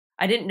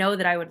I didn't know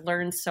that I would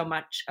learn so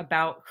much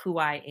about who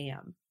I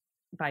am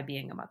by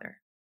being a mother.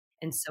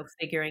 And so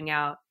figuring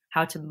out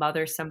how to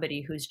mother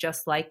somebody who's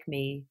just like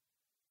me,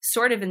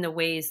 sort of in the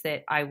ways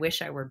that I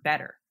wish I were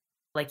better.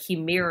 Like he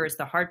mirrors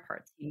the hard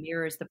parts. He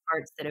mirrors the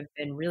parts that have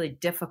been really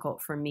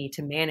difficult for me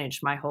to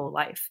manage my whole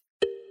life.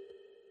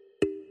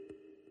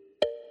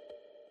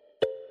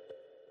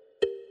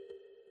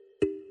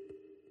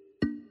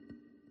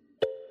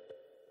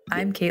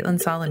 I'm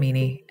Caitlin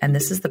Salamini, and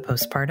this is the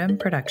Postpartum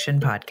Production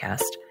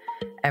Podcast.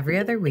 Every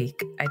other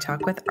week, I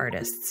talk with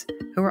artists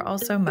who are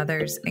also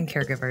mothers and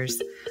caregivers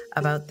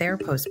about their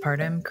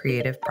postpartum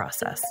creative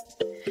process.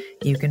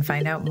 You can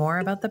find out more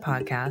about the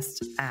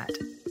podcast at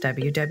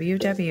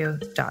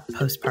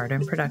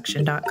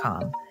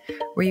www.postpartumproduction.com,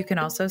 where you can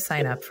also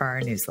sign up for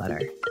our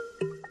newsletter.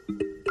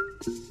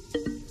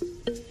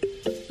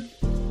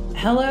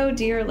 Hello,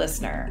 dear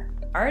listener.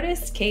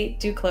 Artist Kate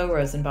Duclos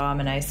Rosenbaum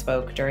and I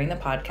spoke during the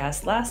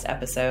podcast last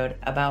episode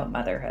about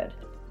motherhood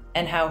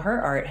and how her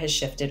art has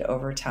shifted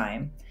over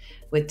time,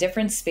 with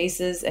different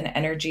spaces and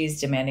energies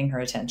demanding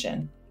her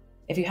attention.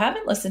 If you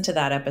haven't listened to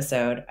that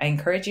episode, I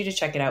encourage you to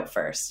check it out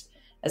first,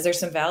 as there's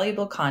some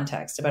valuable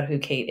context about who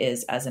Kate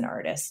is as an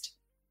artist.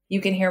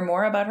 You can hear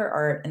more about her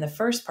art in the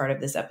first part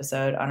of this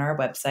episode on our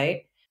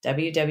website,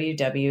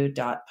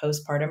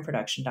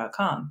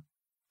 www.postpartumproduction.com.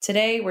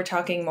 Today, we're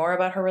talking more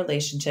about her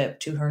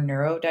relationship to her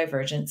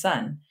neurodivergent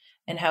son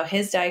and how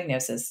his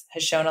diagnosis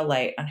has shone a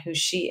light on who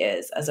she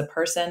is as a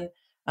person,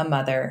 a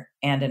mother,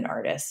 and an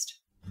artist.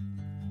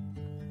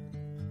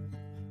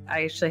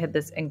 I actually had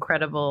this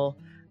incredible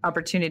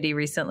opportunity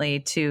recently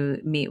to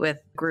meet with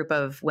a group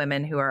of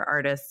women who are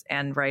artists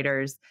and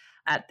writers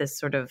at this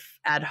sort of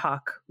ad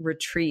hoc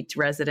retreat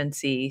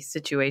residency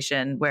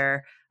situation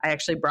where I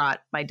actually brought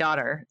my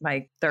daughter,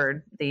 my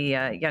third,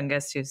 the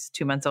youngest, who's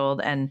 2 months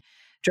old, and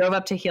drove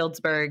up to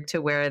Healdsburg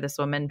to where this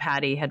woman,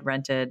 Patty, had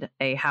rented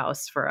a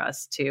house for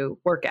us to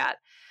work at.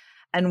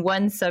 And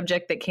one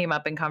subject that came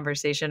up in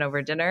conversation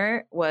over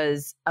dinner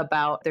was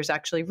about, there's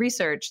actually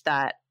research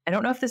that, I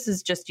don't know if this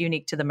is just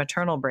unique to the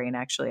maternal brain,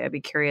 actually. I'd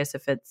be curious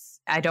if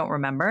I don't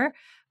remember,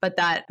 but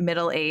that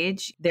middle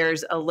age,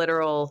 there's a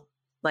literal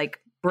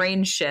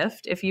brain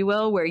shift, if you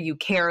will, where you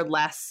care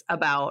less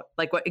about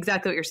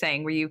exactly what you're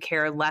saying, where you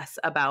care less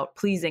about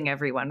pleasing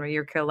everyone, where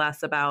you care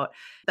less about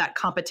that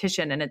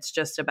competition. And it's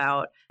just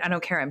about, I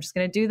don't care, I'm just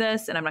going to do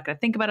this and I'm not going to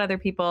think about other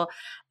people.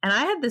 And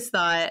I had this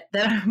thought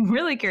that I'm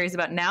really curious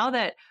about now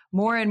that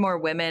more and more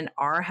women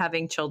are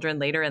having children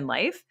later in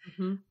life.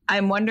 Mm-hmm.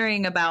 I'm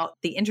wondering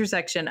about the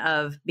intersection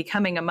of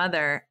becoming a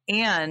mother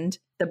and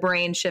the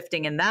brain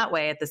shifting in that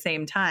way at the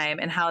same time,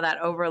 and how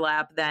that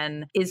overlap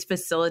then is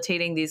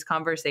facilitating these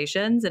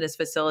conversations and is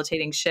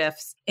facilitating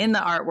shifts in the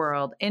art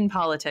world, in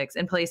politics,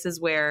 in places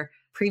where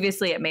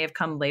previously it may have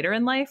come later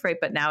in life, right?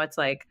 But now it's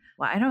like,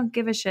 well, I don't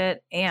give a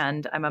shit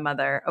and I'm a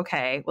mother.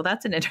 Okay, well,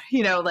 that's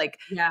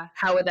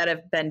how would that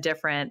have been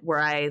different were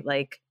I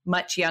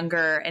much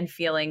younger and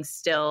feeling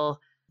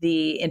still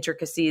the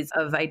intricacies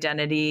of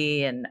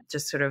identity and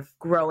just sort of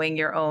growing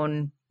your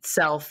own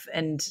self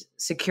and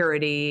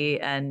security.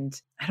 And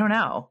I don't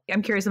know.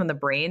 I'm curious on the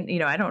brain.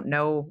 I don't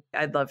know.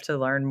 I'd love to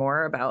learn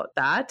more about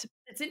that.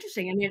 It's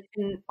interesting. I mean,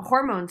 and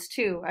hormones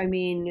too. I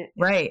mean,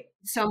 right.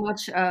 So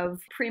much of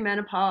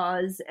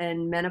premenopause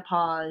and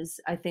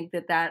menopause, I think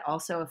that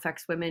also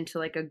affects women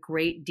to a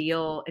great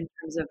deal in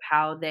terms of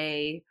how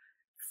they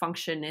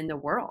function in the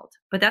world.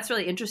 But that's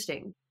really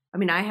interesting. I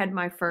mean, I had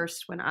my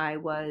first when I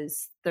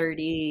was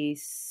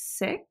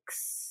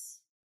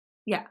 36.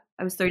 Yeah,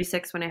 I was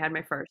 36 when I had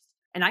my first.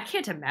 And I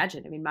can't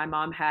imagine. I mean, my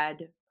mom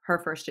had her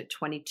first at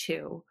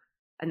 22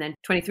 and then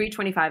 23,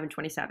 25, and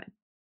 27.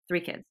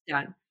 3 kids,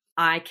 done.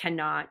 I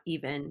cannot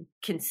even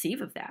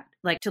conceive of that.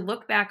 To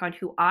look back on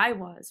who I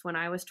was when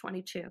I was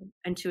 22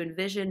 and to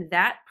envision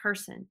that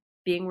person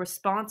being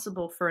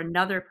responsible for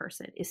another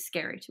person is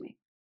scary to me.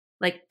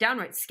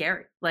 Downright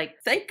scary.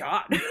 Thank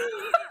God.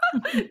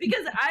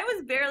 Because I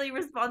was barely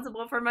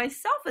responsible for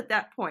myself at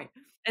that point.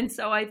 And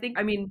so I think,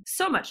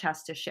 so much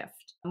has to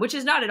shift, which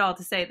is not at all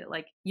to say that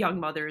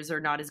young mothers are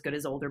not as good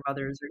as older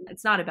mothers.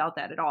 It's not about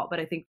that at all. But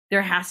I think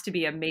there has to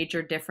be a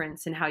major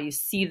difference in how you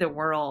see the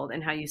world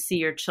and how you see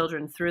your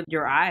children through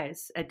your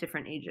eyes at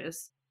different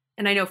ages.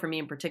 And I know for me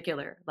in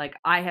particular,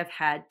 I have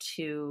had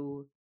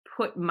to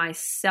put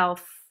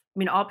myself,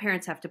 all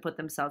parents have to put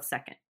themselves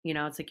second.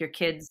 It's your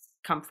kids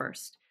come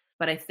first.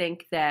 But I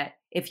think that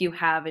if you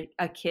have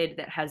a kid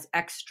that has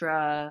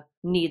extra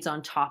needs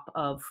on top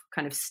of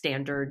kind of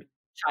standard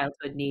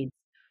childhood needs,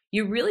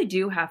 you really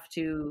do have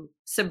to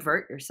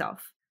subvert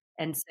yourself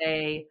and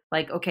say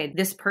okay,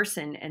 this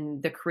person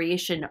and the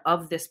creation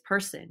of this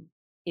person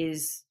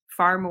is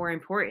far more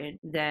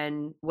important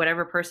than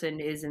whatever person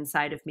is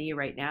inside of me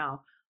right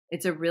now.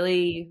 It's a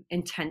really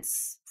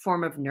intense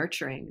form of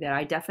nurturing that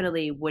I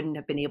definitely wouldn't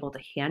have been able to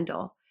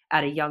handle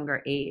at a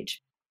younger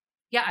age.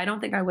 Yeah, I don't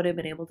think I would have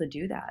been able to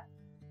do that.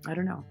 I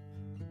don't know.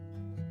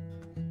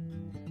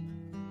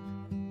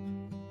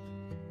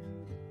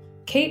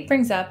 Kate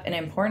brings up an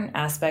important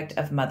aspect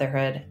of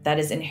motherhood that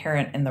is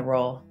inherent in the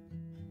role: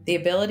 the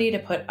ability to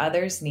put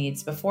others'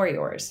 needs before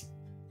yours.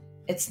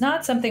 It's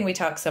not something we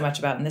talk so much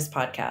about in this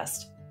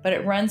podcast, but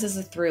it runs as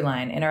a through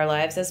line in our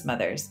lives as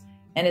mothers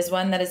and is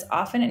one that is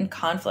often in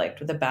conflict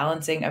with the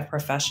balancing of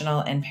professional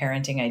and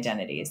parenting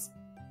identities.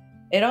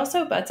 It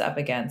also butts up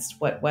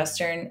against what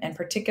Western and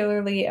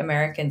particularly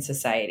American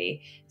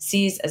society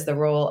sees as the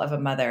role of a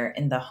mother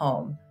in the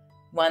home,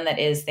 one that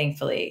is,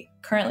 thankfully,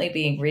 currently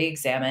being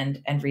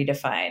re-examined and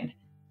redefined,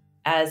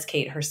 as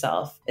Kate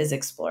herself is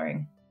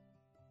exploring.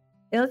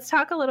 Let's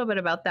talk a little bit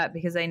about that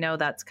because I know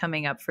that's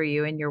coming up for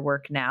you in your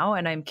work now.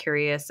 And I'm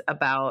curious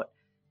about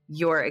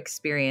your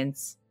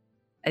experience,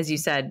 as you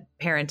said,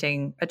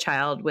 parenting a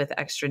child with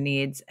extra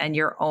needs and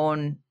your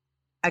own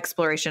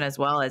exploration as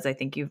well, as I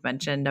think you've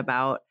mentioned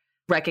about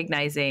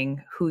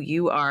recognizing who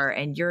you are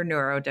and your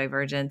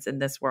neurodivergence in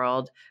this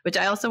world, which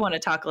I also want to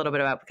talk a little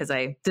bit about because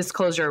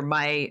disclosure,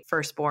 my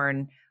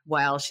firstborn,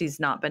 while she's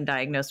not been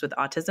diagnosed with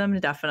autism,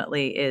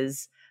 definitely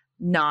is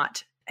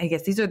not, I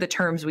guess these are the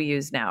terms we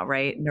use now,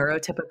 right?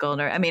 Neurotypical.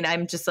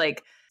 I'm just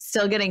like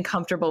still getting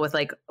comfortable with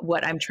like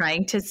what I'm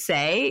trying to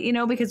say,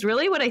 because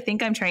really what I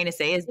think I'm trying to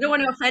say is you don't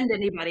want to offend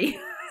anybody.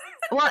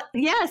 Well,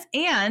 yes.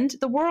 And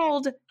the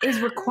world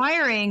is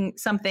requiring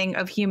something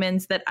of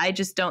humans that I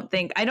don't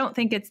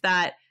think it's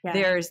that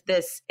there's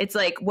this, it's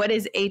like, what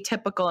is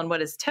atypical and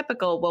what is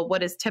typical? Well,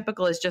 what is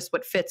typical is just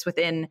what fits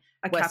within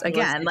what's,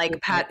 again, like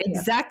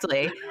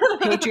exactly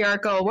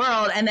patriarchal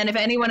world. And then if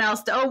anyone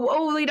else,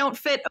 we don't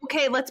fit.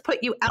 Okay, let's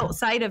put you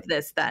outside of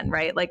this then,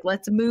 right? Like,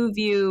 let's move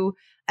you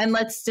and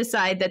let's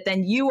decide that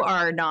then you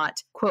are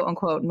not quote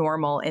unquote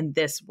normal in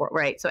this world,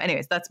 right? So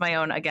anyways, that's my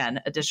own, again,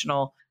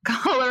 additional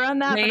color on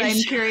that, rage. But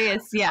I'm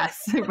curious,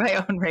 yes,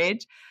 my own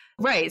rage.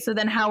 Right. So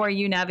then how are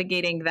you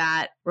navigating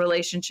that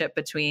relationship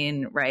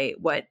between, right,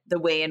 what the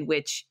way in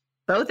which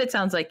both it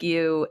sounds like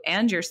you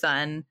and your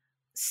son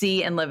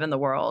see and live in the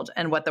world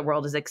and what the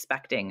world is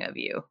expecting of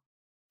you?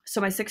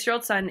 So my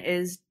 6-year-old son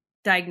is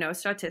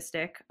diagnosed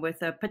autistic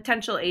with a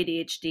potential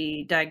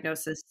ADHD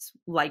diagnosis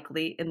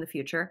likely in the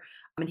future.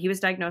 And he was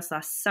diagnosed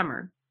last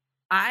summer.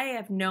 I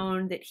have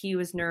known that he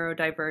was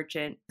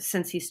neurodivergent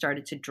since he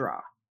started to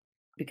draw,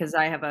 because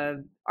I have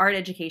a art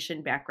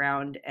education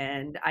background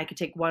and I could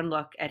take one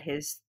look at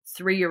his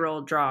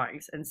 3-year-old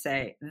drawings and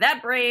say,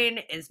 that brain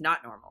is not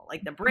normal.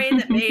 Like the brain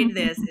that made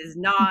this is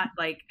not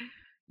like,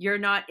 you're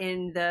not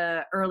in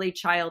the early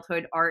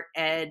childhood art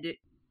ed,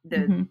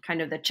 the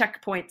kind of the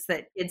checkpoints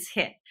that kids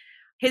hit.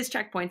 His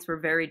checkpoints were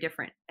very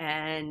different.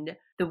 And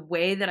the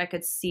way that I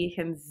could see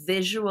him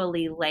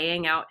visually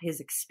laying out his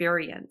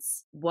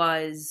experience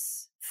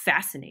was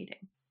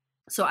fascinating.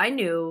 So I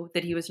knew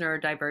that he was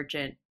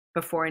neurodivergent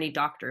before any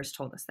doctors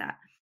told us that.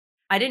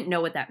 I didn't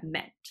know what that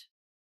meant.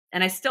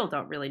 And I still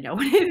don't really know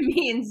what it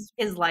means,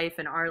 his life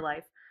and our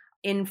life.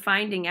 In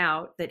finding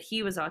out that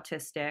he was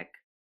autistic,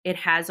 it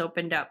has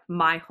opened up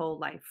my whole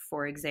life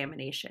for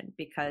examination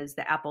because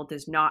the apple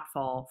does not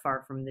fall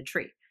far from the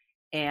tree.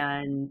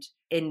 And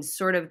in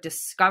sort of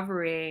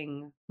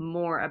discovering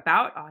more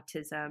about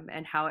autism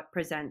and how it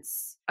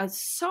presents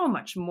so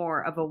much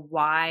more of a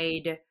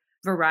wide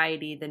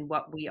variety than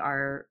what we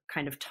are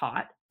kind of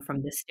taught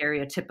from the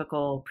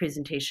stereotypical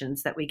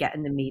presentations that we get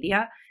in the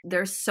media.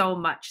 There's so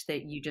much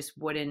that you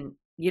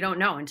don't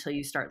know until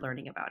you start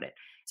learning about it.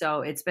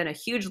 So it's been a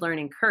huge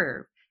learning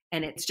curve,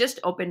 and it's just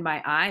opened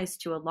my eyes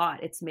to a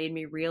lot. It's made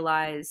me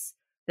realize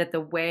that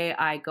the way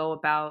I go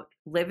about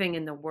living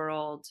in the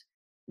world,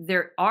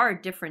 there are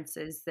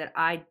differences that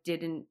I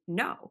didn't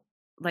know.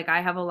 Like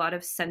I have a lot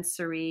of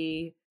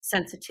sensory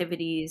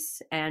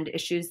sensitivities and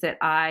issues that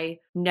I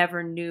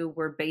never knew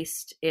were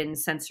based in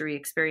sensory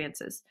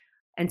experiences.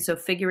 And so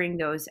figuring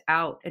those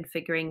out and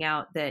figuring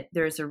out that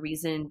there's a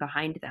reason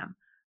behind them.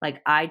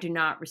 Like I do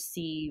not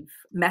receive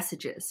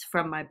messages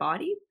from my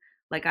body.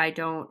 Like I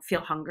don't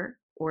feel hunger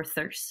or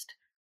thirst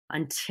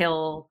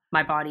until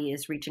my body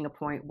is reaching a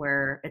point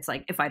where it's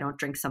like, if I don't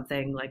drink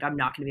something, like I'm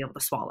not going to be able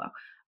to swallow.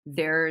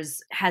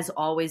 Has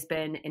always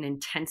been an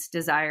intense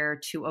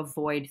desire to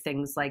avoid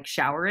things like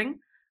showering.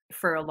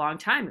 For a long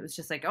time, it was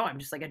just like, I'm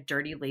just like a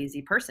dirty,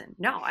 lazy person.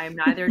 No, I am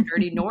neither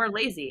dirty nor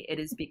lazy.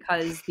 It is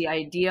because the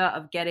idea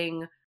of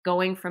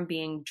going from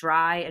being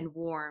dry and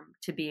warm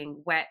to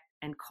being wet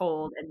and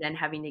cold and then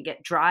having to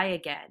get dry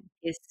again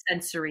is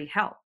sensory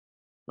hell.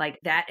 Like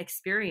that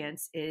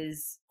experience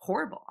is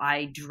horrible.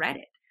 I dread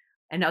it.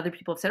 And other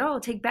people have said,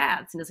 take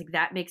baths. And it's like,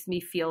 that makes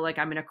me feel like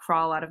I'm going to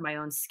crawl out of my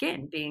own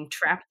skin, being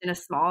trapped in a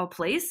small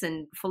place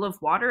and full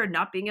of water and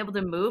not being able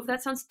to move.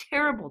 That sounds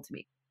terrible to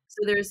me.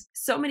 So there's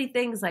so many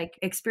things like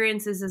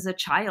experiences as a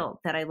child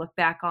that I look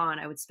back on.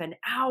 I would spend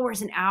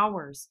hours and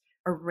hours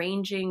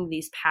arranging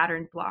these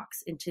pattern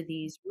blocks into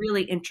these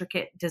really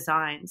intricate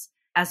designs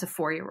as a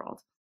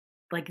 4-year-old.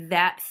 Like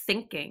that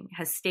thinking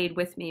has stayed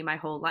with me my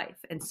whole life.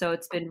 And so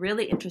it's been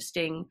really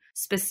interesting,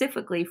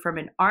 specifically from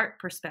an art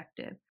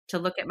perspective, to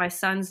look at my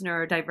son's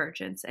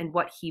neurodivergence and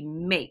what he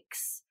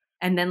makes,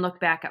 and then look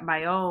back at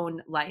my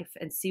own life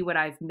and see what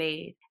I've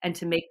made and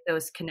to make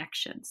those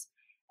connections.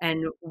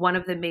 And one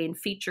of the main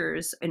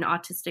features in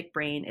autistic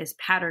brain is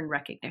pattern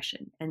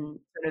recognition and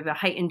sort of a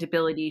heightened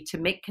ability to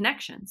make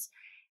connections.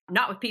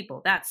 Not with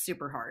people, that's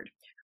super hard,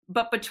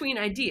 but between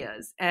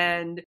ideas.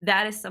 And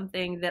that is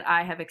something that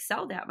I have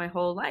excelled at my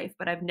whole life,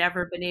 but I've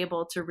never been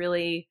able to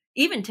really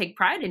even take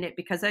pride in it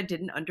because I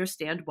didn't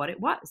understand what it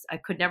was. I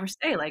could never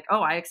say, like,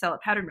 oh, I excel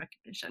at pattern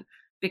recognition,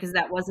 because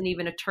that wasn't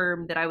even a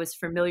term that I was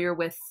familiar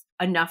with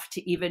enough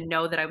to even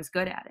know that I was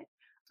good at it.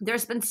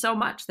 There's been so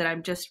much that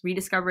I'm just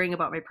rediscovering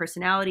about my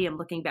personality. I'm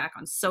looking back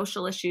on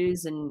social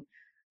issues, and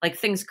like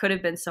things could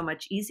have been so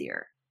much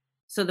easier.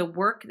 So the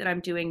work that I'm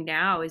doing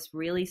now is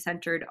really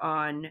centered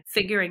on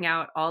figuring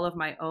out all of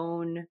my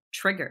own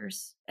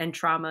triggers and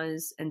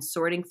traumas and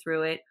sorting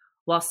through it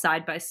while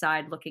side by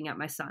side looking at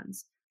my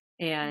son's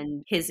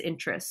and his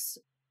interests.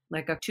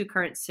 Like a two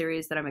current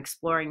series that I'm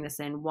exploring this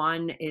in.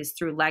 One is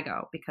through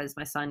Lego, because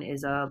my son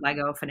is a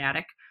Lego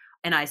fanatic.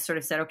 And I sort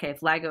of said, okay,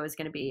 if Lego is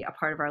going to be a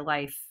part of our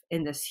life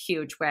in this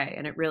huge way,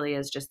 and it really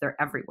is, just they're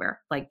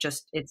everywhere, like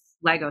just it's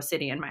Lego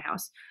City in my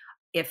house.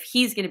 If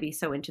he's going to be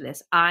so into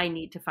this, I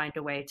need to find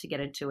a way to get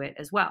into it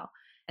as well.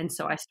 And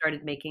so I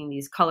started making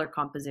these color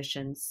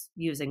compositions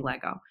using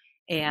Lego,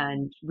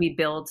 and we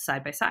build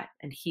side by side,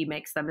 and he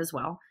makes them as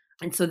well.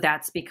 And so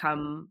that's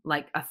become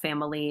like a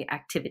family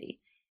activity.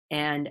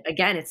 And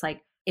again, it's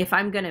like, if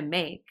I'm going to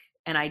make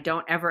and I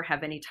don't ever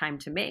have any time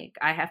to make,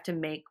 I have to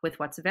make with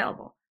what's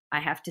available. I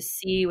have to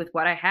see with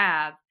what I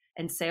have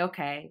and say,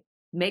 okay,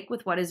 make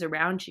with what is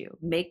around you,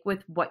 make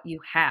with what you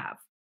have.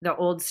 The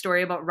old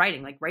story about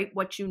writing, like write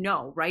what you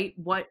know, write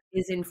what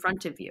is in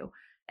front of you.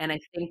 And I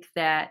think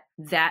that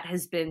that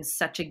has been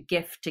such a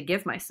gift to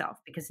give myself,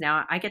 because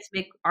now I get to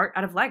make art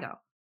out of Lego,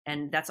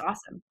 and that's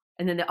awesome.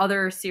 And then the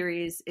other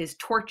series is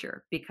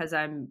torture, because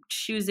I'm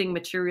choosing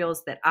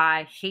materials that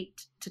I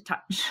hate to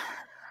touch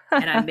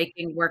and I'm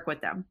making work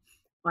with them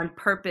on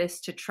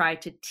purpose to try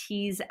to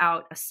tease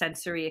out a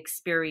sensory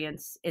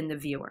experience in the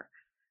viewer.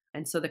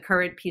 And so the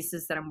current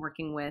pieces that I'm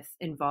working with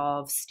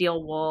involve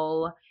steel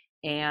wool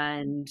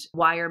and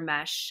wire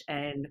mesh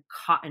and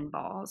cotton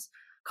balls.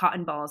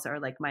 Cotton balls are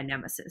like my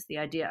nemesis. The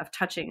idea of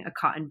touching a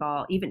cotton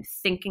ball, even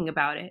thinking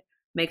about it,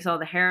 makes all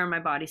the hair on my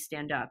body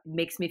stand up,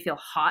 makes me feel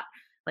hot,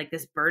 like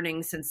this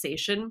burning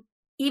sensation.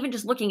 Even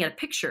just looking at a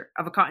picture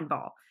of a cotton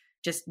ball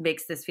just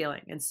makes this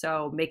feeling. And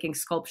so making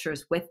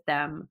sculptures with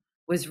them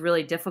was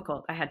really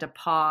difficult. I had to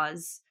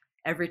pause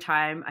every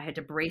time. I had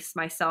to brace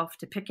myself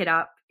to pick it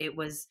up. It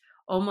was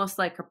almost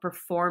like a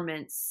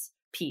performance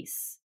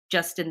piece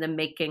just in the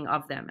making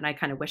of them. And I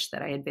kind of wish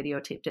that I had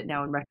videotaped it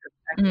now in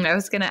retrospect. I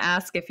was going to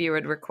ask if you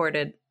had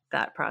recorded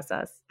that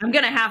process. I'm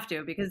going to have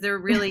to, because there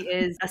really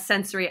is a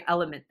sensory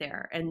element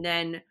there. And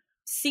then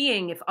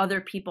seeing if other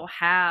people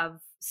have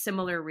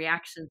similar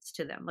reactions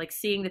to them, like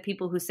seeing the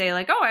people who say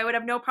like, oh, I would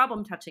have no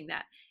problem touching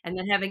that. And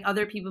then having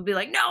other people be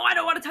like, no, I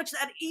don't want to touch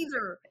that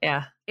either.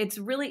 Yeah. It's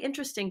really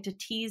interesting to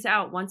tease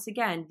out, once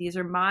again, these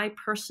are my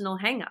personal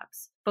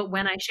hangups. But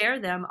when I share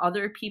them,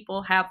 other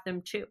people have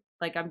them too.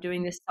 Like I'm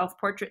doing this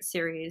self-portrait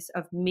series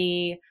of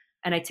me,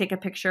 and I take a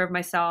picture of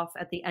myself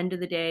at the end of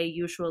the day.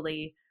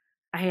 Usually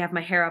I have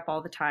my hair up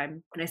all the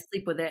time and I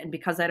sleep with it. And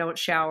because I don't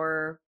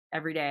shower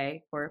every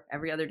day or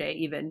every other day,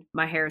 even,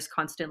 my hair is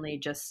constantly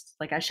just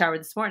like, I showered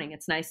this morning.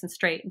 It's nice and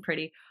straight and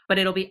pretty, but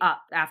it'll be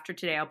up after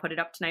today. I'll put it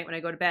up tonight when I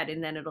go to bed,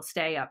 and then it'll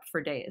stay up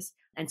for days.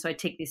 And so I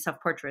take these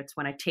self-portraits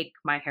when I take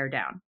my hair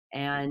down,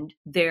 and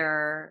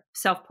they're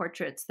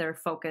self-portraits that are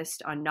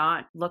focused on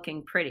not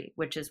looking pretty,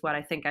 which is what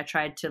I think I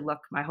tried to look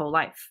my whole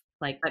life.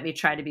 Like, let me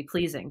try to be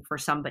pleasing for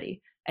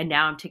somebody. And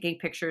now I'm taking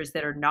pictures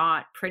that are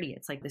not pretty.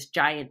 It's like this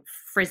giant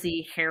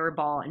frizzy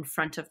hairball in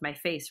front of my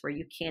face where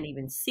you can't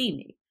even see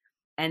me.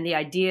 And the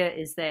idea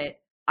is that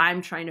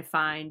I'm trying to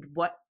find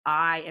what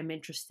I am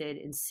interested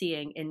in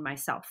seeing in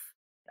myself.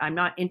 I'm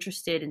not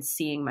interested in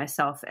seeing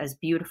myself as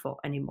beautiful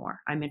anymore.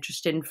 I'm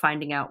interested in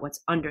finding out what's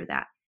under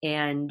that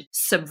and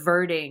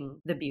subverting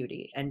the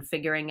beauty and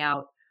figuring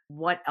out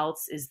what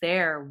else is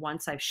there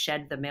once I've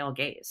shed the male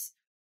gaze.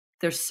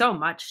 There's so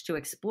much to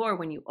explore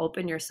when you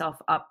open yourself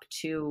up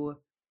to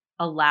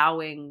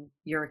allowing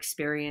your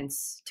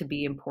experience to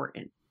be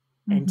important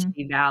and to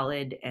be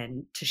valid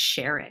and to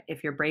share it.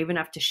 If you're brave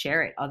enough to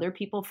share it, other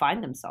people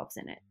find themselves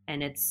in it,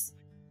 and it's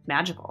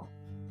magical.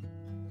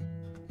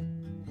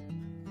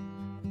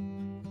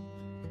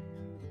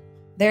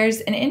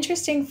 There's an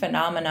interesting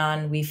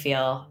phenomenon we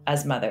feel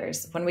as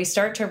mothers when we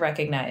start to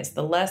recognize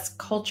the less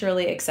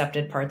culturally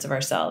accepted parts of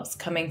ourselves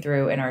coming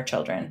through in our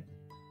children.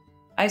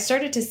 I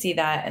started to see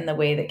that in the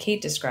way that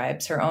Kate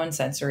describes her own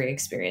sensory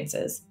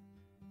experiences.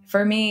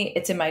 For me,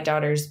 it's in my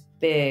daughter's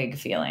big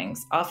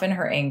feelings, often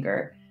her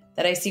anger,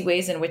 that I see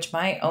ways in which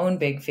my own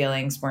big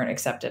feelings weren't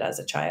accepted as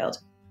a child.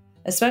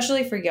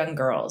 Especially for young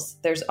girls,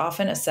 there's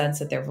often a sense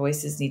that their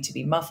voices need to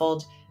be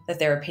muffled, that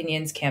their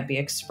opinions can't be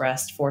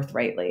expressed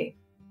forthrightly.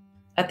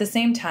 At the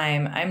same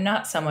time, I'm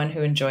not someone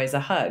who enjoys a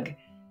hug.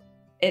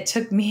 It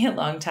took me a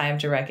long time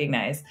to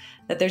recognize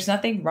that there's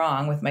nothing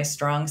wrong with my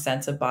strong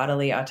sense of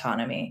bodily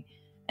autonomy.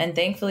 And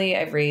thankfully,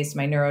 I've raised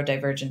my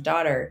neurodivergent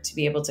daughter to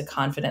be able to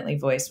confidently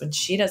voice when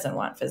she doesn't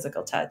want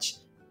physical touch.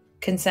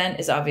 Consent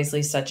is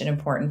obviously such an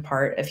important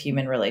part of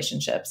human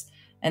relationships,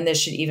 and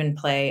this should even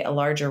play a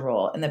larger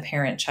role in the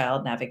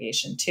parent-child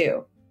navigation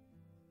too.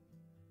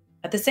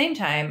 At the same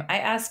time, I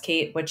asked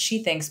Kate what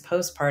she thinks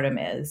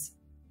postpartum is.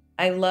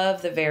 I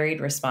love the varied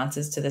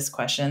responses to this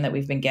question that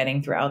we've been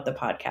getting throughout the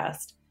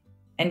podcast.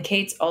 And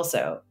Kate's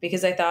also,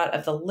 because I thought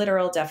of the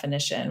literal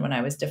definition when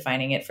I was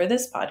defining it for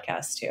this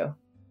podcast too.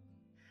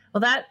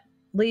 Well, that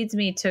leads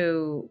me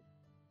to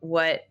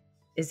what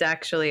is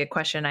actually a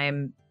question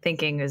I'm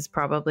thinking is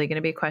probably going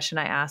to be a question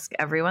I ask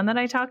everyone that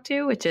I talk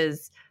to, which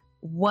is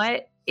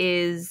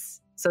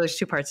so there's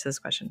two parts to this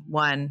question.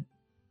 One,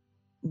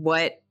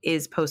 what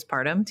is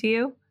postpartum to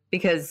you?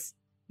 Because,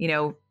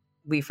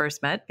 we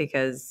first met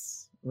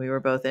because we were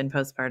both in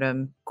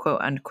postpartum,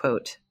 quote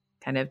unquote,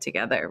 kind of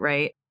together,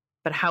 right?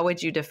 But how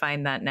would you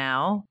define that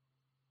now?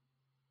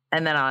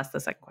 And then I'll ask the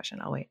second question.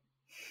 I'll wait.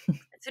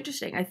 It's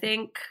interesting.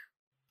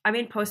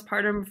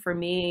 Postpartum for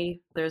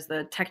me, there's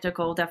the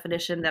technical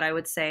definition that I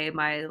would say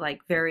my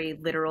very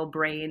literal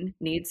brain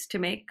needs to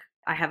make.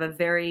 I have a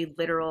very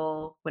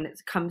literal, when it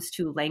comes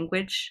to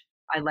language,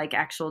 I like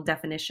actual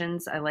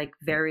definitions. I like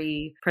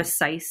very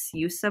precise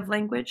use of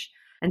language.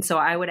 And so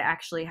I would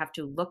actually have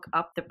to look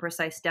up the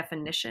precise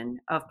definition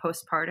of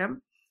postpartum.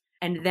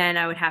 And then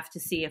I would have to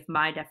see if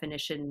my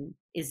definition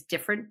is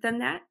different than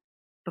that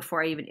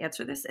before I even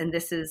answer this. And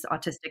this is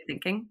autistic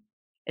thinking.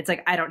 It's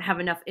like, I don't have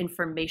enough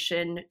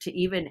information to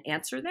even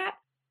answer that.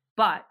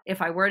 But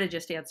if I were to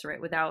just answer it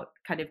without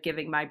kind of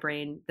giving my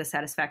brain the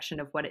satisfaction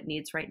of what it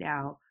needs right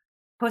now,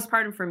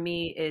 postpartum for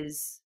me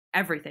is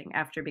everything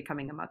after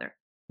becoming a mother.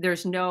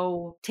 There's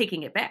no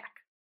taking it back.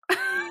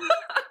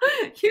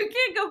 You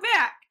can't go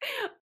back.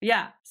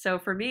 Yeah. So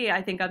for me,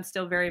 I think I'm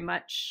still very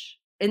much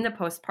in the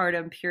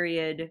postpartum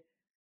period.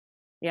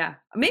 Yeah.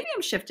 Maybe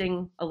I'm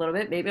shifting a little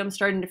bit. Maybe I'm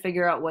starting to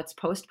figure out what's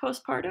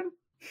postpartum.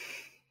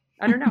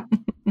 I don't know.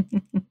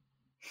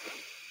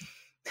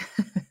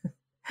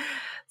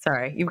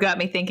 Sorry. You've got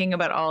me thinking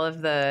about all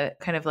of the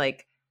kind of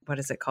what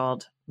is it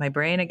called? My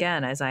brain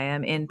again, as I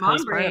am in Mom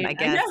postpartum, brain. I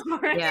guess. I know,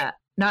 right? Yeah.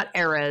 Not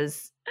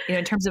eras,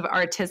 in terms of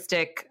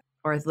artistic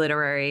or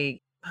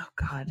literary. Oh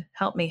God,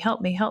 help me.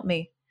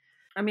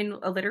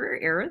 A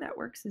literary era that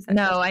works. Is that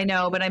no, I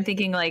know, but I'm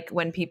thinking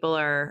when people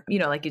are,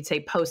 you'd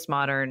say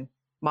postmodern,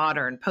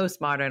 modern,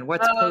 postmodern.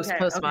 What's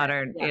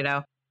postmodern? Okay.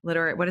 Yeah.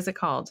 Literary. What is it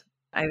called?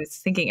 I was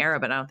thinking era,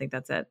 but I don't think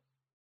that's it.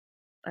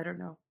 I don't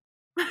know.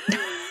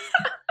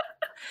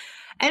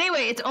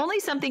 Anyway, it's only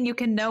something you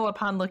can know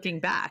upon looking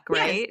back,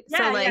 right? Yes.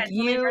 Yeah, So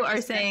you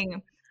are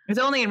saying it's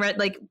only in red,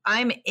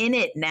 I'm in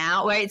it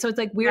now, right? So it's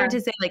weird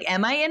to say,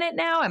 am I in it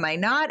now? Am I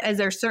not? Is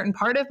there a certain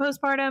part of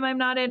postpartum I'm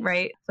not in,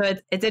 right? So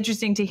it's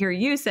interesting to hear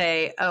you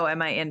say, oh,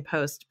 am I in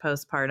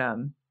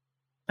postpartum?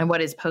 And what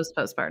is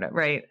postpartum,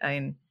 right?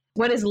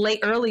 What is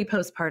early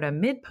postpartum,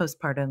 mid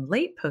postpartum,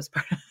 late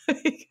postpartum?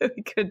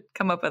 We could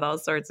come up with all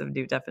sorts of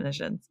new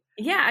definitions.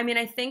 Yeah.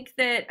 I think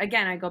that,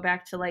 again, I go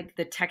back to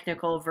the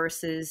technical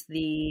versus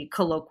the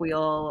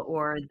colloquial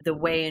or the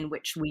way in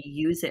which we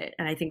use it.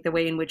 And I think the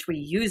way in which we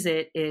use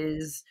it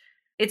is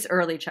it's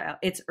early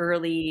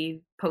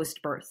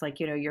post-birth,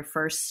 your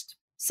first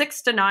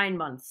 6 to 9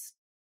 months.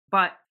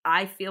 But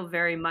I feel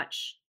very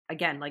much,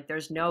 again,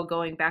 there's no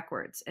going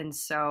backwards. And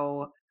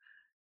so,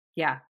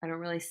 yeah, I don't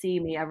really see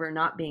me ever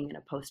not being in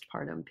a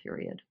postpartum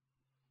period.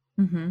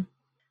 Mm-hmm.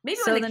 Maybe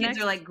when the kids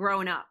are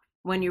grown up,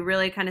 when you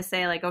really kind of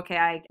say okay,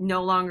 I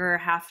no longer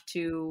have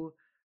to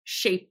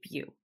shape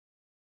you.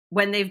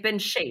 When they've been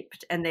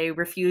shaped and they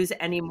refuse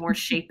any more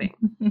shaping.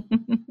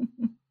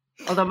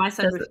 Although my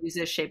son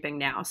refuses shaping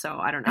now, so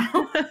I don't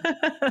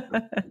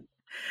know.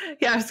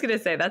 Yeah, I was going to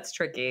say that's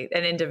tricky,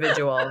 an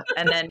individual,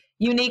 and then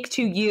unique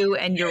to you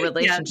and your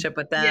relationship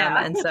with them.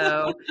 Yeah. And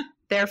so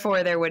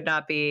therefore there would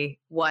not be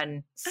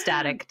one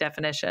static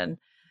definition.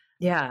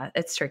 Yeah,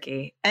 it's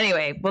tricky.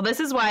 Anyway, well, this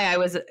is why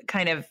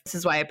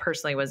I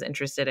personally was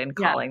interested in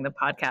calling the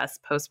podcast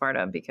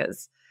postpartum,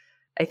 because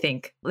I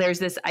think there's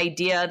this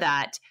idea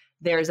that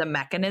there's a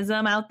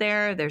mechanism out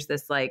there. There's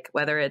this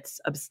whether it's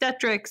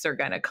obstetrics or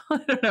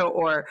gynecology,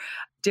 or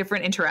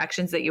different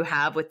interactions that you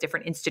have with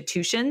different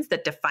institutions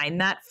that define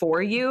that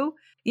for you.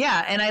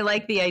 Yeah. And I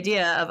like the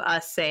idea of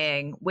us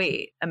saying,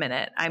 wait a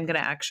minute, I'm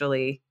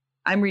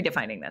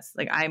redefining this.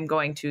 I'm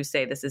going to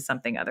say this is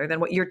something other than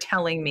what you're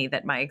telling me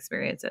that my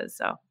experience is.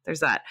 So there's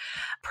that.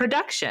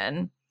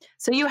 Production.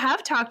 So you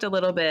have talked a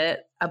little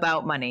bit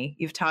about money.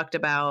 You've talked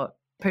about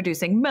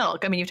producing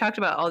milk. You've talked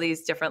about all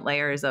these different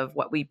layers of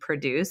what we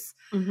produce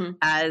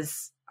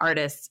as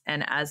artists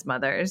and as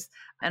mothers.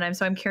 And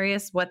I'm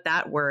curious what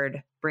that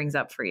word brings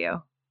up for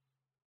you.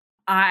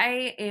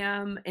 I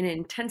am an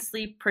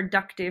intensely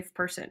productive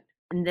person.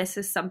 And this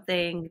is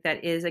something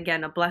that is,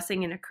 again, a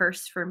blessing and a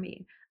curse for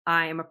me.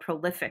 I am a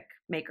prolific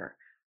maker.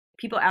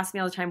 People ask me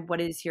all the time,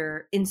 what is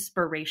your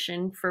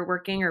inspiration for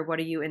working, or what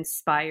are you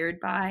inspired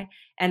by?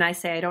 And I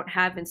say, I don't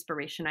have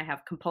inspiration. I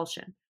have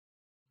compulsion.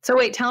 So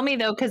wait, tell me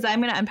though, because I'm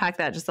going to unpack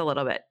that just a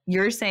little bit.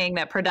 You're saying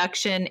that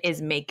production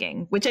is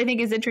making, which I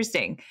think is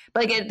interesting.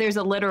 There's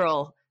a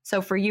literal,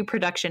 so for you,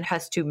 production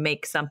has to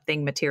make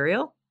something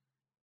material?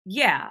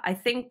 Yeah, I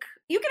think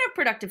you can have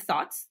productive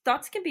thoughts.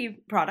 Thoughts can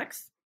be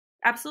products.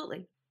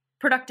 Absolutely.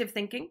 Productive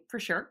thinking, for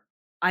sure.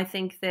 I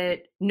think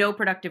that no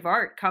productive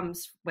art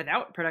comes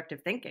without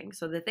productive thinking.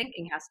 So the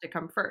thinking has to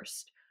come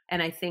first.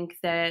 And I think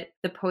that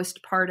the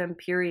postpartum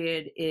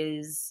period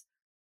is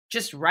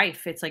just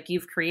rife. It's like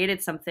you've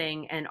created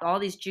something and all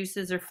these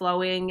juices are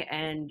flowing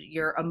and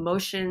your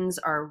emotions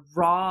are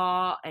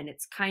raw, and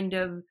it's kind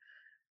of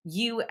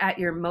you at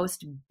your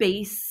most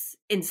base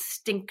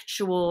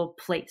instinctual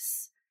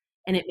place.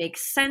 And it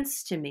makes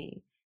sense to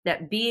me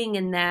that being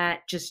in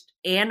that just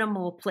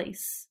animal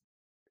place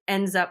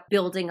ends up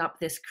building up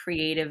this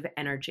creative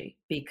energy,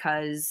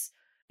 because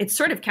it's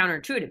sort of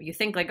counterintuitive. You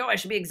think like, oh, I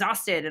should be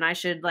exhausted and I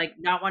should like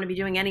not want to be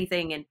doing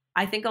anything. And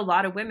I think a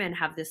lot of women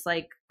have this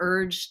like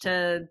urge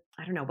to,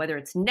 I don't know, whether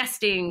it's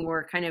nesting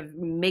or kind of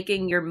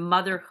making your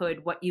motherhood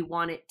what you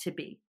want it to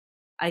be.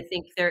 I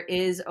think there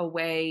is a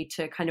way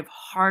to kind of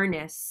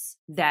harness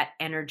that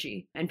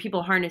energy, and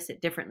people harness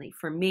it differently.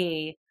 For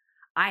me,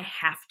 I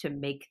have to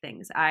make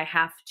things. I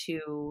have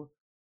to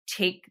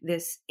take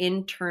this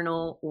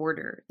internal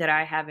order that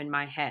I have in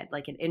my head,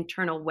 like an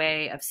internal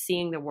way of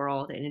seeing the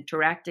world and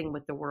interacting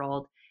with the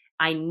world.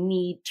 I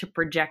need to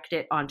project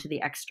it onto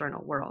the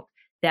external world.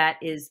 That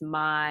is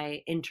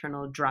my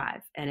internal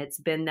drive. And it's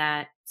been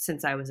that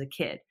since I was a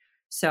kid.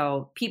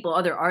 So people,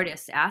 other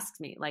artists ask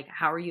me, like,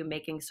 how are you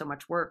making so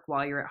much work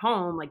while you're at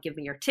home? Like, give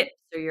me your tips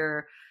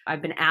or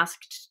I've been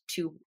asked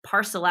to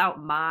parcel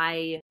out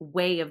my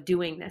way of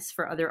doing this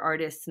for other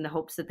artists in the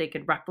hopes that they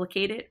could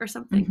replicate it or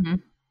something. Mm-hmm.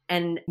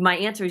 And my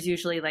answer is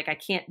usually like, I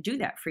can't do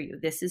that for you.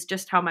 This is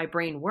just how my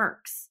brain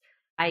works.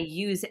 I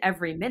use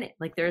every minute.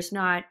 Like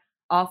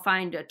I'll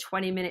find a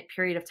 20-minute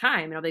period of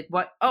time and I'll be like,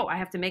 what? Oh, I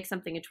have to make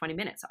something in 20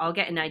 minutes. I'll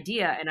get an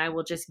idea and I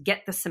will just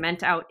get the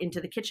cement out into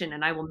the kitchen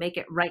and I will make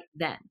it right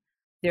then.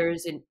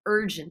 There's an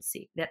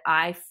urgency that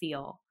I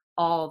feel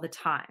all the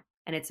time.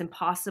 And it's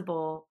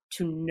impossible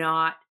to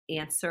not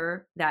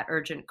answer that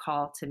urgent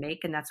call to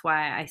make. And that's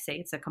why I say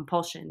it's a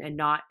compulsion and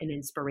not an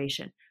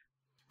inspiration.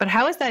 But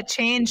how has that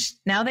changed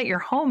now that you're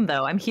home,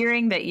 though? I'm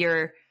hearing that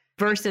you're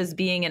versus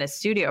being in a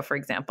studio, for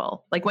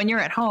example. Like when you're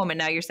at home and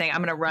now you're saying, I'm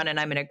going to run and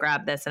I'm going to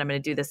grab this and I'm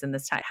going to do this in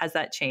this time. Has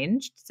that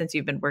changed since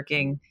you've been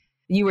working?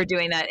 You were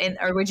doing that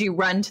or would you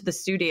run to the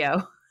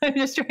studio? I'm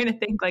just trying to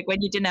think like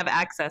when you didn't have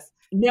access.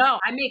 No,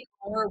 I make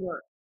more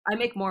work. I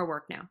make more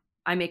work now.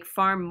 I make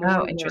far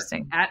more work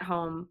at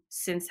home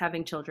since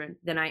having children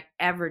than I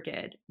ever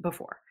did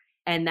before.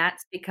 And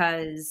that's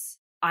because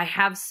I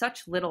have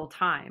such little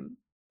time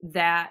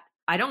that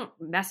I don't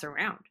mess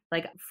around.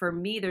 Like for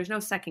me, there's no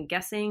second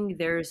guessing.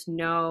 There's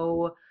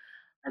no,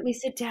 let me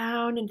sit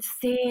down and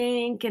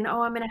think and,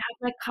 oh, I'm going to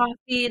have my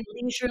coffee and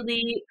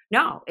leisurely.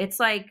 No, it's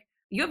like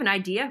you have an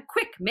idea,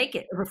 quick, make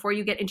it before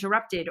you get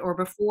interrupted or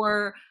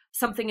before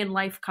something in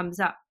life comes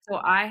up. So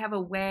I have a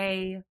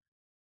way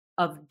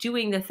of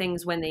doing the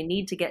things when they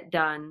need to get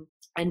done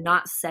and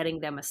not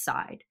setting them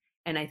aside.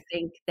 And I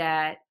think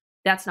that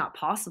that's not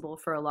possible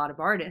for a lot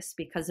of artists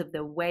because of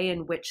the way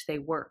in which they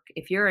work.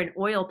 If you're an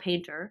oil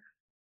painter,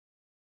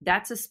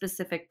 that's a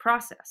specific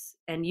process.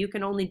 And you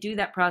can only do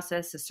that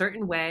process a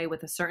certain way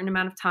with a certain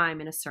amount of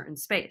time in a certain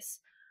space.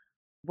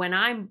 When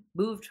I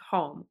moved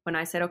home, when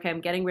I said, okay,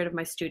 I'm getting rid of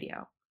my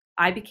studio,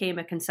 I became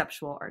a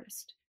conceptual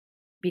artist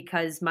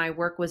because my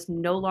work was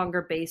no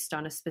longer based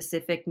on a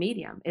specific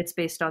medium. It's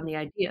based on the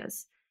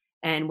ideas.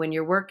 And when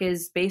your work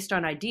is based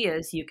on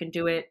ideas, you can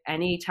do it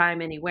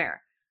anytime,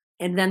 anywhere.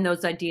 And then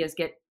those ideas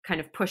get kind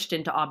of pushed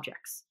into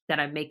objects that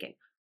I'm making.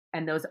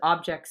 And those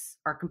objects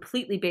are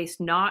completely based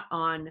not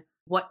on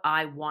what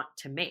I want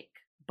to make,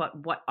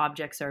 but what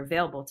objects are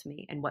available to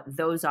me and what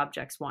those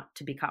objects want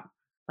to become.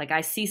 Like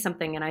I see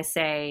something and I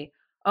say,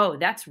 oh,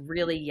 that's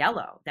really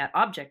yellow, that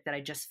object that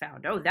I just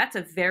found. Oh, that's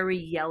a very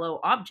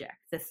yellow object.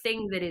 The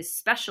thing that is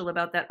special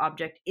about that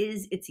object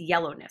is its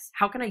yellowness.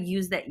 How can I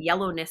use that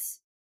yellowness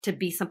to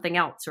be something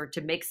else or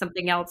to make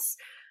something else?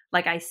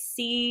 Like I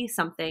see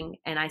something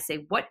and I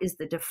say, what is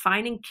the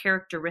defining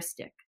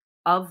characteristic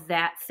of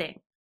that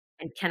thing?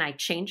 And can I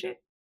change it?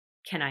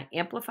 Can I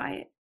amplify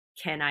it?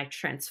 Can I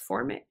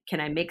transform it? Can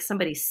I make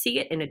somebody see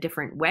it in a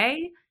different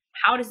way?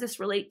 How does this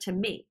relate to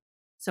me?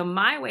 So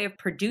my way of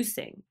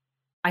producing,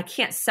 I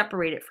can't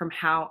separate it from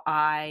how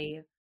I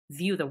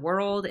view the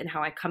world and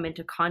how I come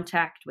into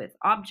contact with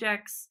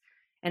objects.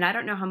 And I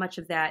don't know how much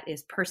of that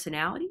is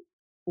personality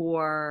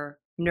or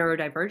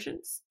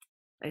neurodivergence.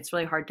 It's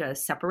really hard to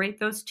separate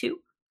those two.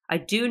 I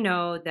do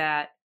know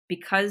that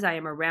because I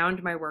am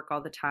around my work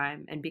all the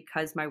time and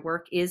because my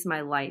work is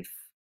my life,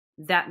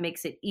 that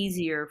makes it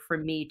easier for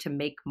me to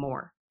make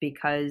more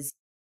because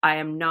I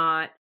am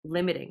not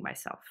limiting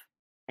myself.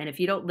 And if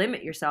you don't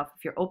limit yourself,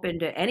 if you're open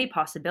to any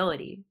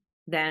possibility,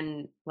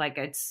 then like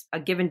it's a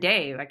given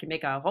day, I can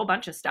make a whole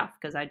bunch of stuff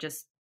because I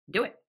just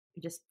do it.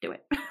 I just do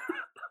it.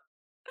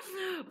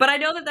 But I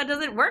know that that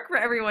doesn't work for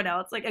everyone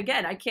else. Like,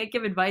 again, I can't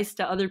give advice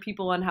to other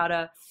people on how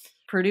to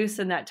produce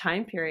in that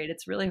time period.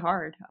 It's really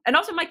hard. And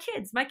also my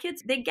kids,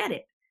 they get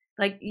it.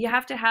 Like you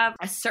have to have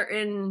a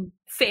certain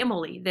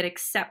family that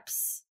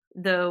accepts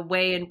the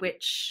way in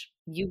which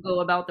you go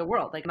about the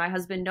world. Like my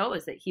husband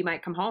knows that he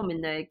might come home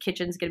and the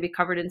kitchen's going to be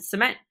covered in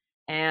cement.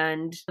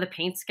 And the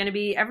paint's going to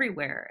be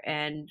everywhere.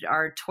 And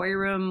our toy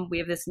room, we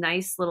have this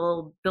nice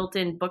little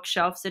built-in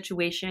bookshelf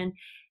situation,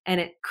 and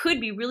it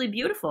could be really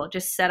beautiful,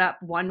 just set up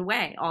one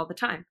way all the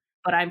time.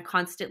 But I'm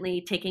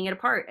constantly taking it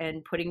apart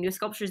and putting new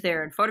sculptures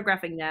there and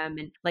photographing them.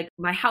 And like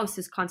my house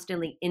is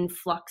constantly in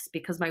flux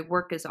because my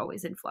work is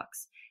always in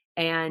flux.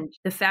 And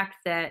the fact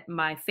that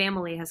my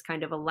family has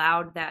kind of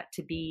allowed that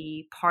to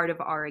be part of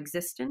our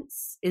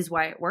existence is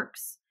why it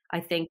works.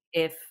 I think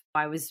if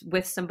I was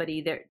with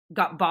somebody that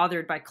got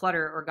bothered by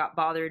clutter or got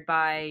bothered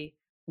by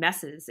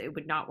messes, it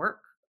would not work.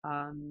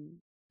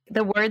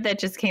 The word that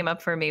just came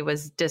up for me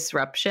was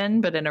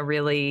disruption, but in a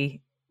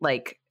really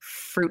like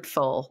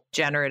fruitful,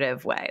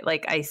 generative way.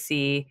 Like I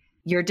see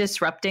you're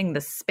disrupting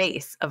the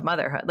space of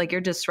motherhood, like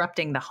you're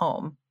disrupting the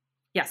home.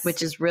 Yes.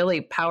 Which is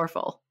really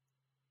powerful,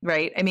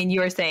 right? I mean,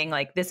 you were saying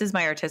like, this is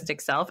my artistic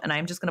self and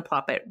I'm just going to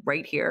plop it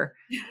right here,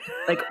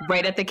 like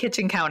right at the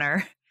kitchen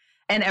counter,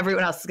 and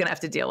everyone else is going to have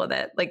to deal with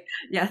it. Like,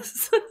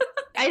 yes.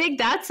 I think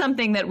that's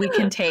something that we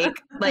can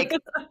take, like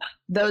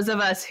those of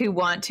us who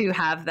want to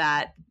have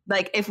that,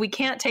 like if we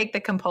can't take the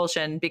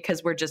compulsion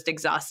because we're just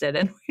exhausted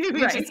and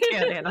we just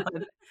can't handle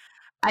it,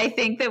 I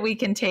think that we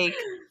can take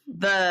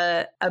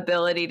the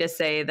ability to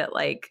say that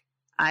like,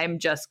 I'm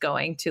just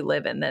going to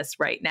live in this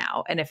right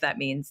now. And if that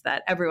means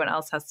that everyone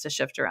else has to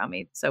shift around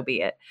me, so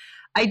be it.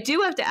 I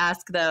do have to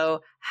ask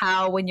though,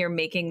 how, when you're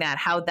making that,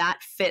 how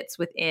that fits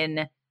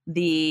within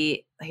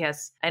the, I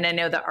guess, and I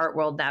know the art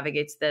world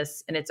navigates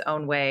this in its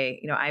own way.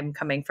 You know, I'm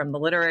coming from the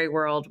literary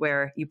world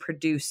where you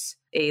produce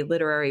a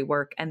literary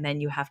work and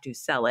then you have to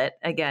sell it.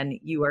 Again,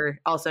 you are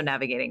also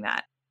navigating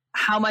that.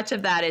 How much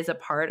of that is a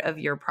part of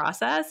your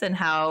process, and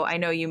how, I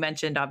know you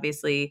mentioned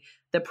obviously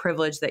the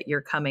privilege that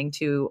you're coming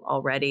to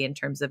already in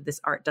terms of this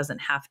art doesn't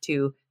have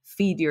to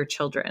feed your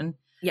children.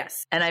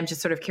 Yes. And I'm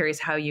just sort of curious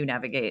how you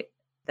navigate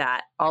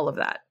that, all of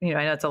that. You know,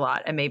 I know it's a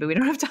lot and maybe we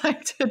don't have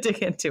time to dig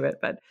into it,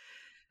 but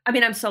I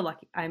mean, I'm so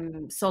lucky.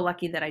 I'm so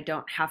lucky that I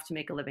don't have to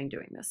make a living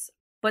doing this.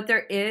 But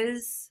there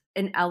is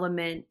an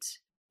element,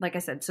 like I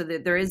said, so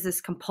there is this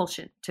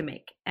compulsion to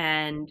make.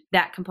 And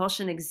that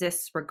compulsion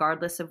exists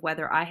regardless of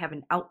whether I have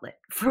an outlet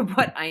for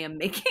what I am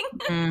making.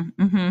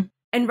 mm-hmm.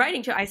 And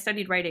writing too. I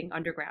studied writing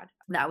undergrad.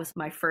 That was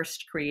my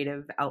first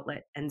creative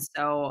outlet. And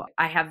so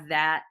I have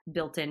that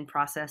built-in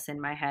process in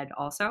my head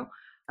also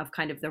of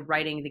kind of the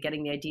writing, the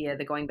getting the idea,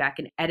 the going back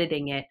and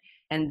editing it.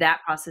 And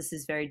that process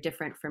is very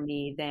different for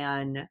me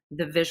than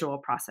the visual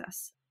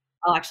process.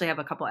 I'll actually have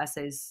a couple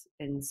essays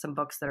in some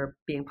books that are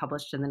being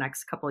published in the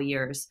next couple of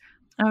years.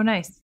 Oh,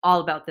 nice.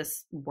 All about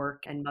this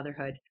work and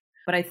motherhood.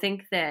 But I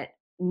think that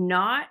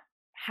not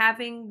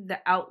having the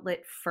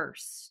outlet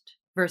first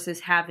versus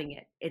having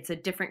it, it's a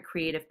different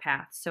creative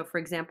path. So for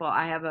example,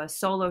 I have a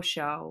solo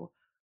show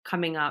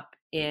coming up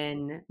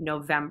in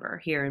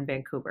November here in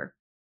Vancouver.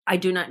 I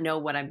do not know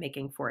what I'm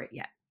making for it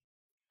yet.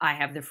 I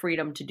have the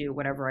freedom to do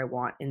whatever I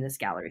want in this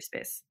gallery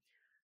space.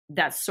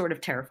 That's sort of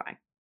terrifying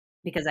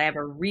because I have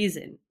a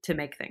reason to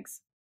make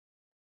things.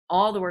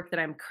 All the work that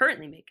I'm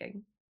currently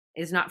making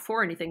is not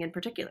for anything in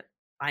particular.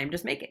 I'm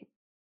just making.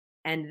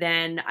 And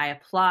then I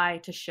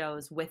apply to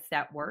shows with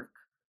that work,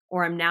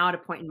 or I'm now at a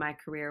point in my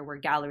career where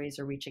galleries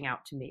are reaching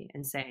out to me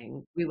and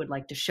saying, we would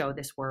like to show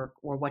this work,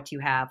 or what do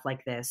you have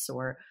like this,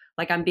 or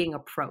like I'm being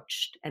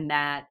approached. And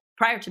that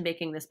prior to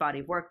making this body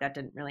of work, that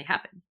didn't really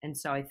happen. And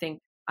so I think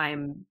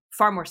I'm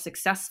far more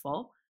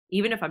successful,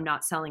 even if I'm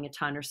not selling a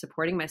ton or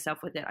supporting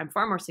myself with it. I'm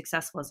far more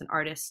successful as an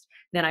artist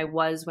than I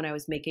was when I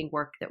was making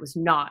work that was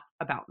not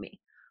about me.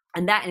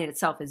 And that in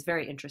itself is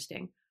very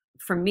interesting.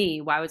 For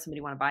me, why would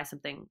somebody want to buy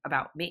something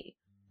about me?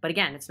 But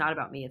again, it's not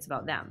about me, it's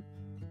about them.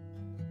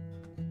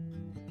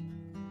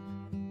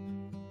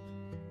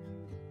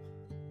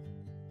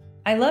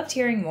 I loved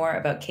hearing more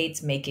about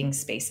Kate's making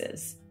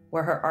spaces,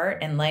 where her art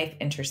and life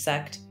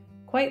intersect,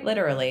 quite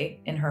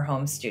literally, in her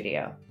home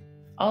studio.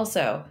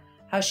 Also,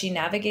 how she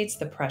navigates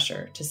the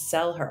pressure to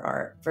sell her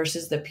art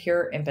versus the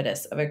pure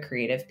impetus of a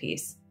creative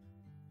piece.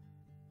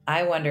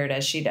 I wondered,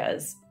 as she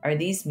does, are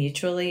these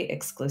mutually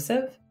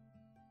exclusive?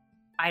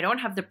 I don't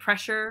have the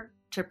pressure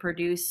to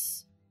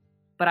produce,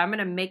 but I'm going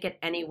to make it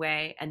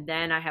anyway. And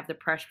then I have the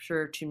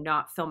pressure to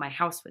not fill my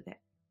house with it.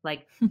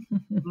 Like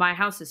my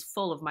house is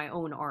full of my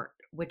own art,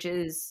 which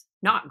is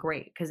not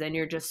great because then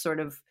you're just sort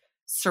of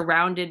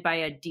surrounded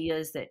by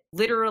ideas that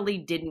literally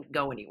didn't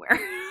go anywhere.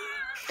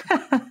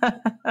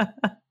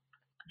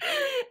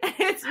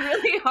 It's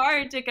really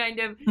hard to kind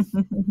of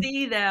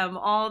see them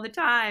all the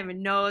time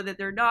and know that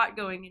they're not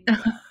going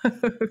anywhere.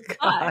 Oh,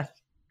 God.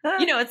 But,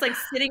 you know, it's like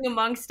sitting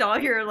amongst all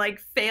your like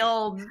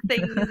failed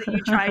things that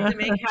you tried to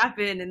make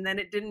happen and then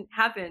it didn't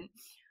happen.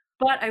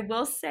 But I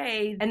will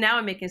say, and now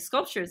I'm making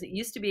sculptures. It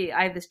used to be,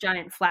 I have this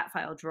giant flat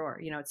file drawer.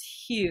 You know, it's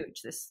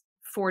huge, this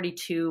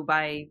 42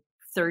 by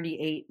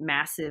 38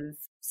 massive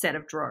set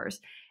of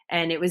drawers.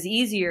 And it was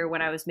easier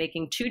when I was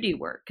making 2D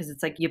work because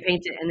it's like you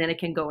paint it and then it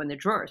can go in the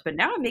drawers. But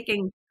now I'm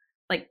making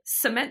like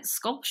cement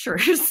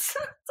sculptures. It's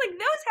like those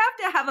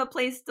have to have a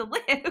place to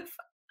live.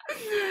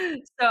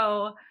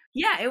 So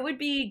yeah, it would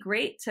be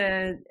great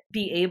to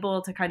be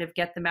able to kind of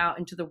get them out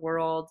into the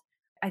world.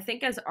 I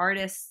think as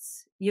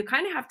artists, you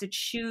kind of have to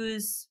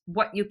choose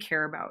what you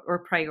care about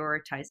or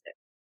prioritize it.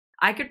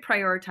 I could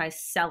prioritize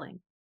selling,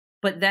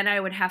 but then I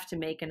would have to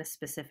make in a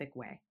specific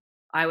way.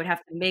 I would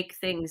have to make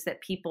things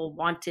that people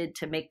wanted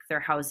to make their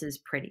houses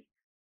pretty.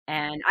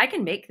 And I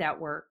can make that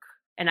work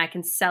and I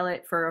can sell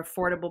it for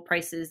affordable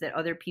prices that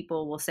other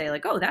people will say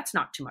like, "Oh, that's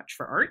not too much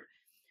for art."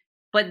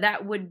 But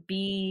that would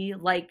be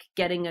like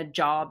getting a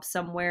job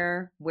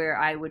somewhere where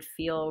I would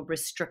feel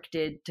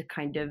restricted to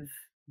kind of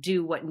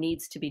do what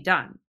needs to be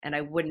done, and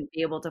I wouldn't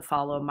be able to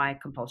follow my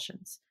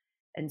compulsions.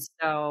 And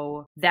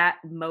so that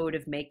mode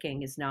of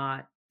making is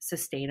not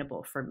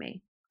sustainable for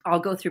me. I'll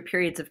go through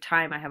periods of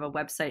time. I have a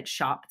website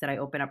shop that I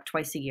open up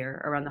twice a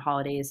year around the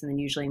holidays and then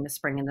usually in the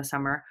spring and the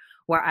summer,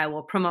 where I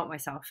will promote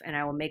myself and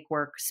I will make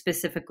work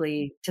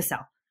specifically to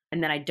sell.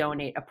 And then I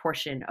donate a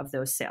portion of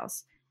those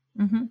sales.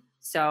 Mm-hmm.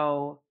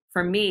 So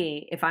for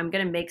me, if I'm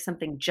going to make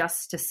something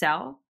just to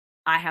sell,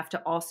 I have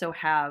to also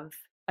have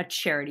a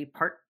charity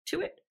part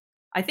to it.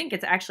 I think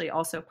it's actually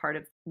also part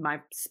of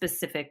my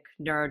specific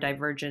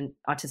neurodivergent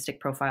autistic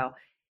profile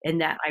in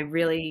that I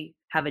really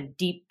have a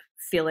deep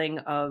feeling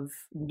of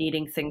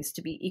needing things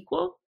to be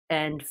equal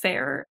and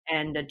fair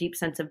and a deep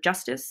sense of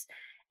justice.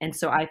 And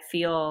so I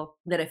feel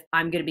that if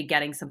I'm going to be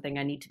getting something,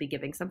 I need to be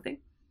giving something.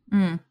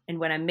 Mm. And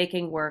when I'm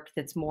making work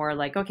that's more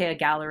like, okay, a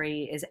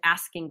gallery is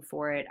asking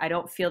for it, I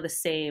don't feel the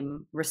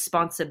same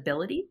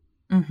responsibility.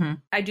 Mm-hmm.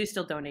 I do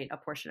still donate a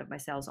portion of my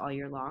sales all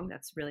year long.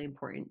 That's really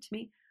important to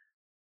me.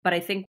 But I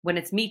think when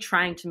it's me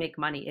trying to make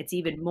money, it's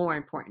even more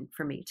important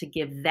for me to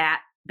give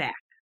that back.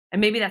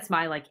 And maybe that's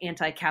my like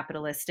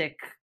anti-capitalistic,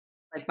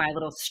 like my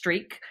little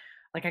streak.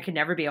 Like I could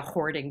never be a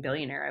hoarding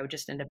billionaire. I would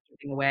just end up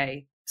giving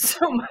away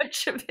so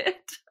much of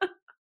it.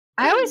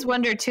 I always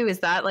wonder too, is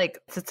that like,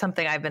 it's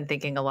something I've been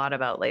thinking a lot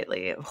about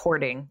lately,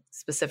 hoarding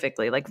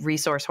specifically, like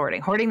resource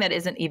hoarding that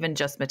isn't even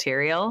just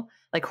material,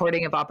 like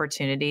hoarding of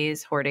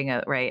opportunities,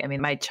 right? I mean,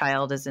 my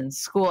child is in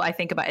school. I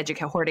think about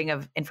hoarding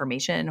of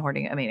information,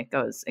 I mean, it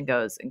goes and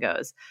goes and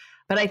goes.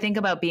 But I think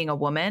about being a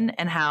woman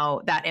and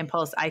how that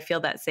impulse, I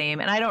feel that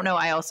same. And I don't know,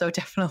 I also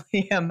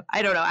definitely am,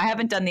 I don't know, I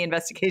haven't done the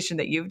investigation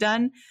that you've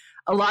done.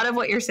 A lot of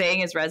what you're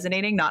saying is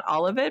resonating, not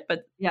all of it,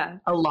 but Yeah.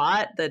 a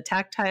lot. The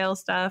tactile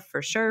stuff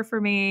for sure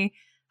for me.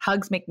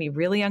 Hugs make me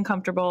really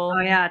uncomfortable. Oh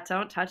yeah,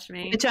 don't touch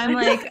me. Which I'm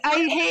like,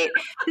 I hate.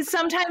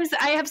 Sometimes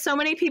I have so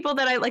many people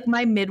that I like.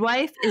 My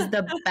midwife is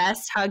the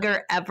best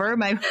hugger ever.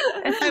 And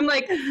I'm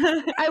like,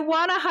 I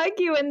want to hug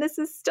you, and this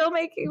is still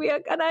making me,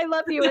 and I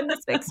love you, and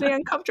this makes me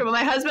uncomfortable.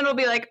 My husband will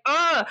be like,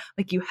 oh,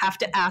 like you have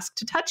to ask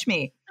to touch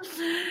me,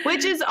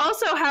 which is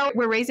also how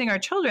we're raising our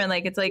children.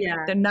 Like it's like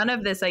none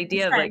of this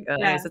idea of like, I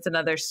guess it's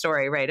another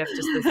story, right? Of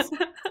just this,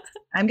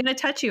 I'm going to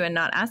touch you and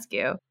not ask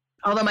you.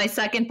 Although my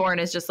second born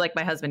is just like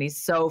my husband.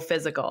 He's so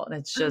physical. And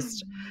it's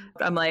just,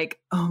 I'm like,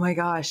 oh my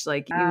gosh,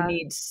 like you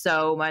need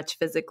so much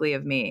physically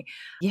of me.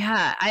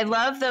 Yeah. I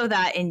love though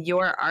that in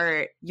your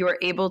art, you're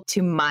able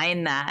to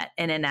mine that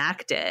and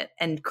enact it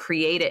and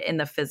create it in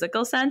the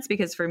physical sense.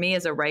 Because for me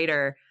as a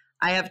writer,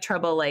 I have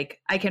trouble, like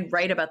I can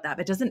write about that,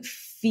 but it doesn't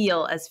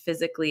feel as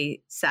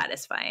physically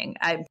satisfying.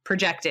 I'm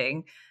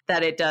projecting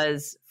that it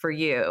does for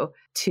you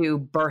to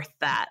birth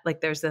that. Like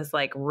there's this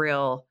like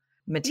real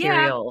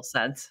material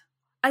sense.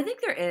 I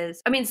think there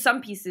is. I mean, some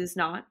pieces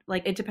not.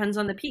 Like it depends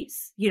on the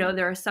piece. You know,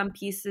 there are some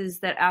pieces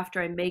that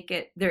after I make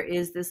it, there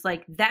is this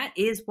like, that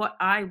is what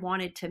I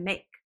wanted to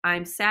make.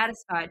 I'm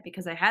satisfied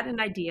because I had an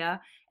idea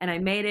and I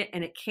made it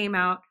and it came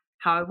out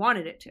how I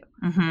wanted it to.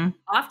 Mm-hmm.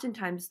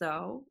 Oftentimes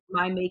though,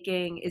 my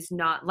making is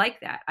not like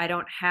that. I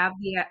don't have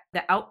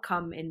the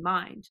outcome in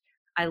mind.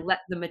 I let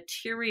the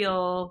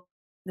material,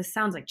 this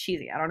sounds like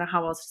cheesy. I don't know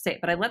how else to say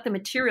it, but I let the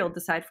material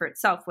decide for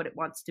itself what it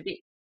wants to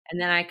be. And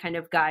then I kind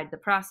of guide the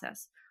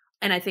process.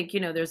 And I think, you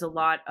know, there's a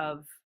lot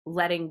of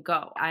letting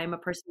go. I'm a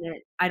person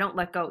that I don't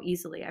let go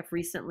easily. I've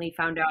recently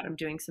found out I'm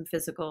doing some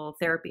physical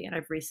therapy, and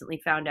I've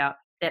recently found out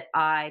that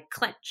I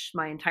clench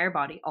my entire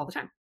body all the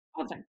time.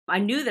 All the time. I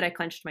knew that I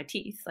clenched my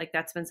teeth. Like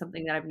that's been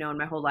something that I've known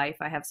my whole life.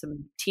 I have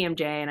some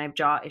TMJ and I have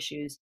jaw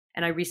issues.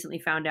 And I recently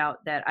found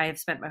out that I have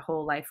spent my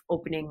whole life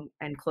opening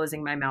and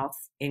closing my mouth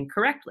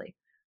incorrectly.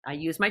 I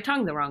use my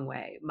tongue the wrong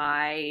way.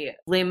 My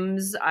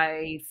limbs,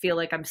 I feel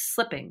like I'm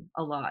slipping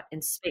a lot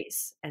in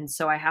space. And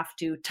so I have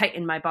to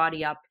tighten my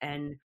body up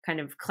and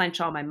kind of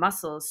clench all my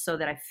muscles so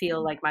that I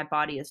feel like my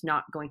body is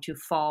not going to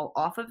fall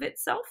off of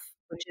itself,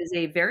 which is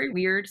a very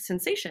weird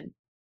sensation.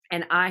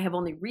 And I have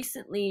only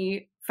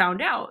recently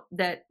found out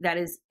that that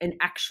is an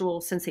actual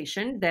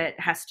sensation that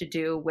has to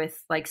do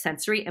with like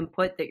sensory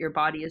input that your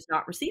body is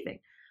not receiving.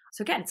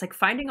 So again, it's like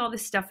finding all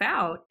this stuff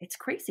out. It's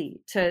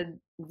crazy to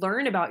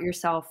learn about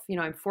yourself. You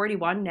know, I'm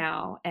 41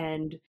 now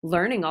and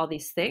learning all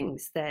these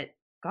things that,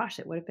 gosh,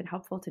 it would have been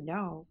helpful to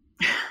know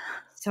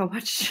so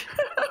much,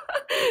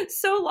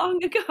 so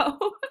long ago.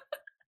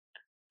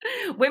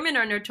 Women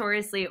are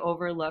notoriously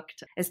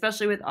overlooked,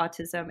 especially with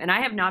autism. And I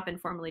have not been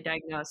formally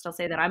diagnosed. I'll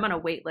say that I'm on a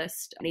wait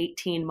list, an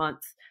 18-month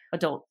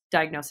adult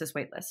diagnosis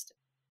wait list.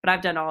 But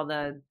I've done all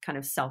the kind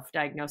of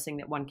self-diagnosing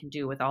that one can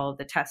do with all of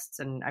the tests.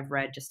 And I've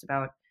read just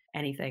about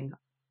anything.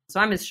 So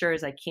I'm as sure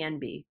as I can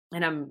be.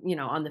 And I'm,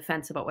 on the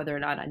fence about whether or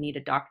not I need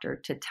a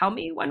doctor to tell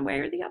me one way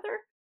or the other.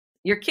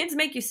 Your kids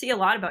make you see a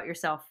lot about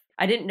yourself.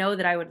 I didn't know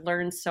that I would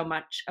learn so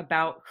much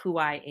about who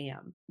I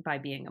am by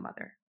being a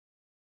mother.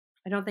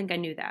 I don't think I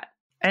knew that.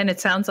 And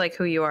it sounds like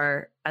who you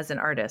are as an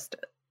artist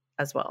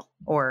as well,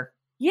 or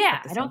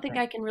yeah, I don't think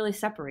I can really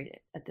separate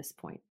it at this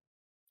point.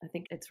 I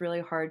think it's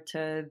really hard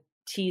to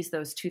tease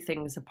those two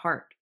things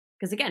apart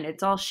because again,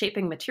 it's all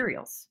shaping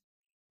materials.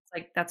 It's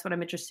like that's what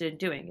I'm interested in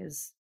doing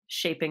is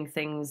shaping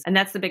things. And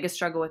that's the biggest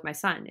struggle with my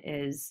son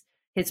is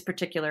his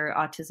particular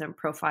autism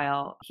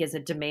profile. He has a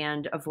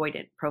demand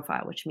avoidant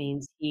profile, which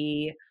means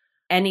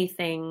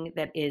anything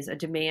that is a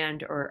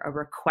demand or a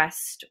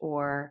request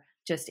or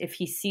just if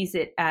he sees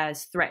it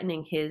as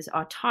threatening his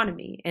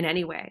autonomy in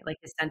any way, like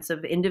his sense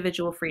of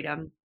individual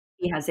freedom,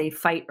 he has a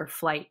fight or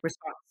flight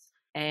response.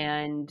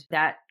 And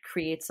that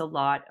creates a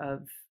lot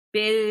of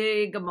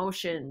big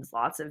emotions,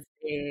 lots of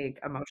big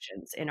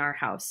emotions in our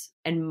house.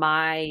 And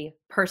my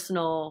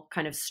personal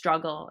kind of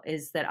struggle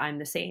is that I'm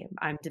the same.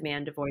 I'm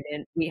demand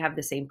avoidant. We have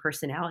the same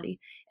personality.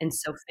 And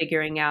so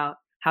figuring out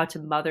how to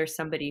mother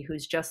somebody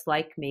who's just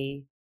like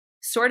me,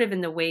 sort of in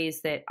the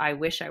ways that I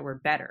wish I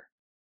were better.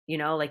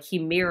 Like he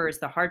mirrors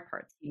the hard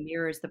parts. He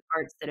mirrors the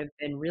parts that have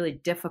been really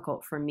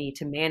difficult for me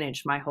to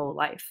manage my whole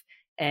life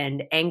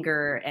and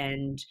anger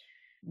and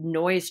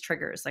noise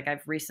triggers. Like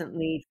I've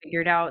recently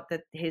figured out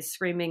that his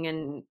screaming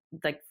and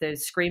like the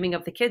screaming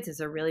of the kids is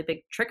a really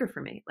big trigger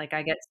for me. Like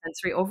I get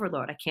sensory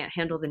overload. I can't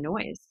handle the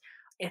noise.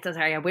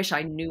 I wish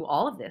I knew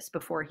all of this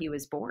before he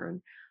was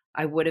born.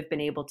 I would have been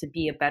able to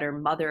be a better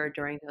mother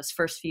during those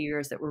first few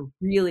years that were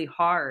really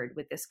hard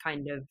with this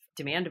kind of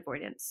demand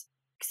avoidance.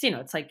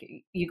 Because, it's like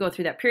you go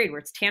through that period where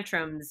it's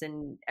tantrums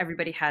and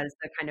everybody has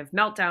the kind of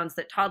meltdowns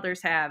that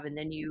toddlers have. And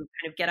then you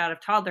kind of get out of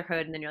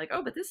toddlerhood and then you're like,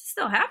 oh, but this is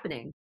still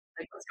happening.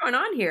 Like, what's going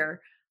on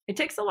here? It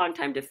takes a long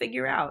time to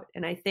figure out.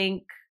 And I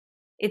think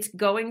it's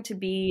going to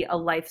be a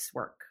life's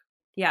work.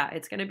 Yeah,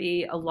 it's going to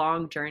be a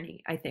long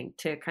journey, I think,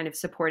 to kind of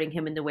supporting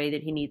him in the way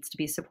that he needs to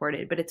be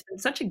supported. But it's been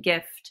such a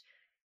gift.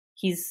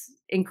 He's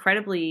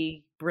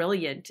incredibly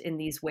brilliant in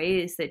these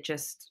ways that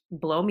just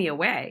blow me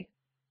away.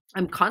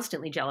 I'm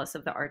constantly jealous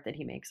of the art that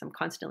he makes. I'm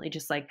constantly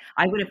just like,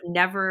 I would have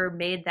never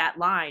made that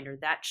line or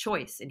that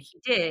choice. And he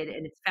did.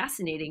 And it's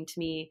fascinating to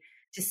me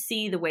to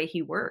see the way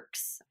he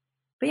works.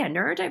 But yeah,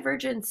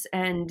 neurodivergence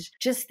and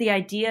just the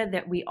idea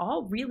that we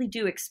all really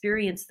do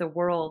experience the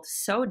world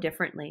so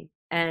differently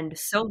and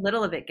so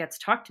little of it gets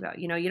talked about.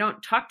 You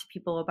don't talk to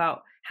people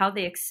about how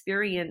they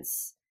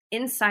experience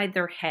inside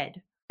their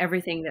head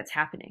everything that's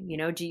happening.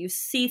 Do you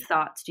see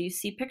thoughts? Do you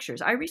see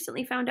pictures? I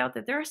recently found out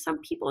that there are some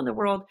people in the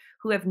world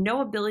who have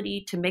no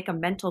ability to make a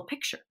mental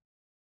picture.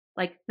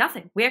 Like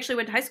nothing. We actually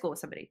went to high school with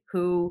somebody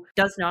who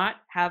does not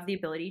have the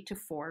ability to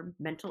form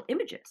mental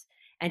images.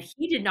 And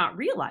he did not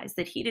realize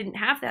that he didn't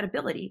have that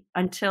ability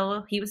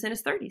until he was in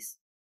his 30s.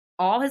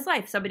 All his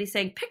life, somebody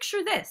saying,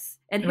 picture this.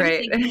 And him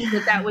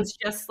thinking that was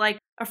just like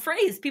a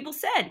phrase people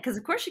said, because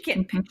of course you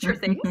can't picture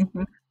things.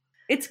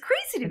 It's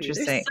crazy to me.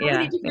 There's so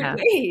many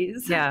different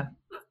ways. Yeah,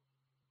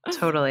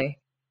 totally.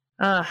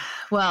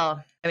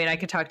 Well, I mean, I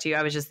could talk to you.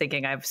 I was just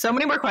thinking I have so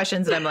many more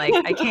questions and I'm like,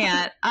 I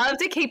can't. I'll have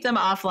to keep them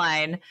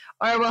offline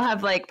or we'll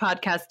have like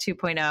podcast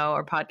 2.0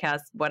 or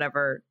podcast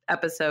whatever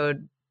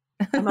episode.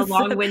 I'm a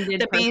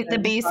long-winded person. The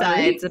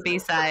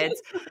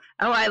B-sides.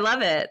 Oh, I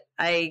love it.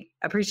 I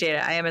appreciate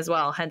it. I am as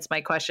well. Hence my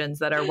questions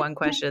that are one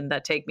question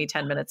that take me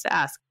 10 minutes to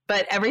ask.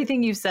 But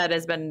everything you've said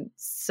has been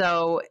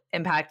so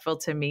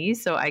impactful to me.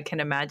 So I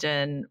can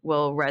imagine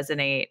will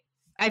resonate.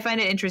 I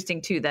find it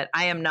interesting too, that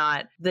I am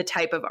not the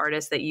type of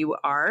artist that you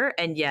are.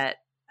 And yet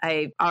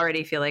I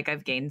already feel like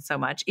I've gained so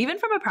much, even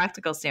from a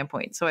practical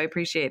standpoint. So I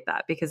appreciate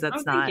that because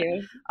that's not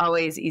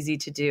always easy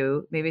to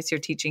do. Maybe it's your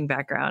teaching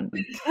background.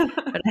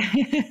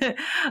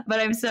 But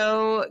I'm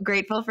so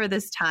grateful for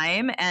this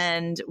time.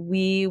 And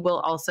we will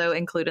also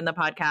include in the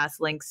podcast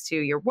links to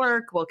your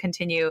work. We'll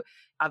continue.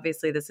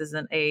 Obviously, this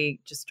isn't a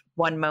just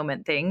one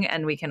moment thing.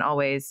 And we can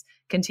always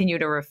continue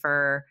to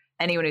refer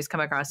anyone who's come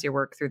across your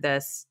work through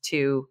this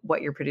to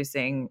what you're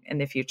producing in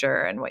the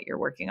future and what you're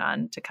working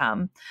on to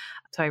come.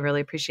 So I really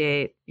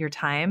appreciate your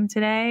time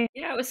today.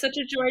 Yeah, it was such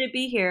a joy to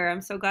be here.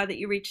 I'm so glad that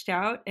you reached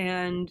out.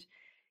 And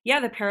yeah,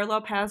 the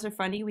parallel paths are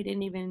funny. We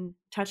didn't even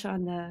touch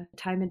on the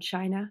time in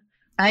China.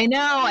 I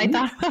know. I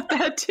thought about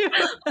that too.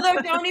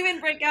 Although don't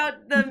even break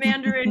out the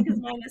Mandarin because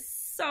mine is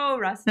so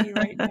rusty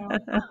right now.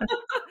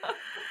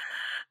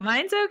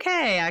 Mine's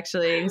okay,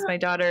 actually, because my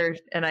daughter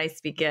and I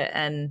speak it,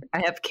 and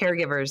I have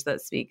caregivers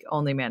that speak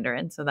only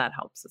Mandarin, so that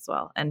helps as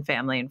well, and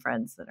family and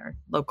friends that are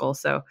local.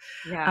 So,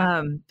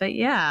 but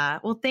yeah,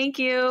 well, thank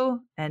you,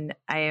 and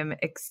I am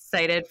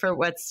excited for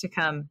what's to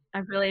come.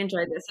 I've really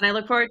enjoyed this, and I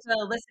look forward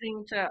to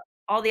listening to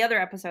all the other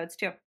episodes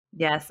too.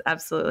 Yes,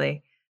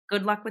 absolutely.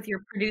 Good luck with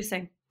your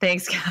producing.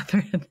 Thanks,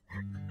 Katherine.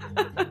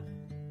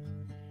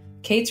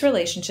 Kate's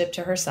relationship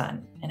to her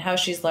son and how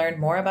she's learned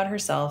more about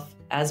herself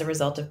as a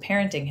result of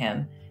parenting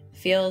him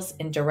feels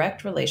in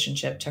direct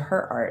relationship to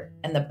her art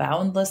and the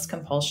boundless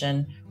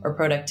compulsion or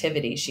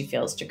productivity she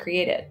feels to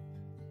create it.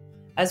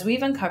 As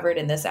we've uncovered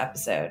in this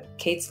episode,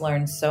 Kate's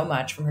learned so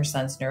much from her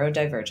son's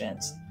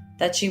neurodivergence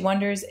that she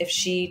wonders if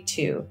she,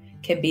 too,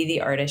 can be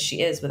the artist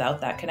she is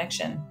without that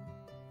connection.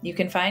 You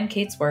can find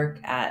Kate's work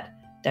at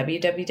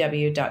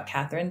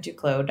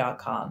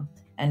www.katherineduclos.com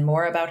and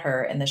more about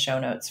her in the show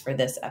notes for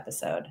this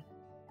episode.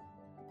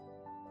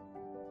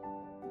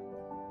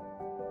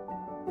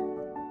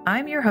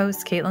 I'm your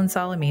host, Caitlin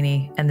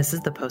Salamini, and this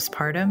is the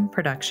Postpartum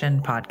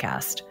Production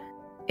Podcast.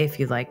 If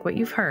you like what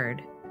you've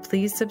heard,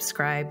 please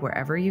subscribe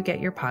wherever you get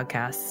your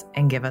podcasts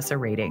and give us a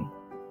rating.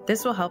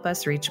 This will help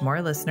us reach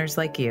more listeners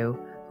like you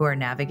who are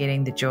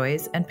navigating the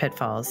joys and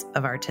pitfalls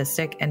of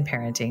artistic and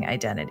parenting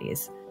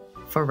identities.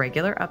 For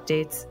regular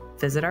updates,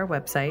 visit our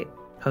website,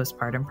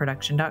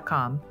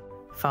 postpartumproduction.com,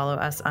 follow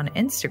us on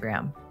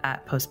Instagram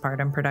at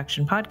Postpartum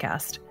Production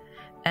Podcast,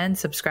 and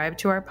subscribe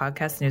to our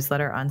podcast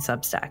newsletter on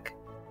Substack.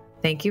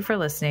 Thank you for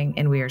listening,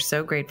 and we are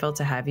so grateful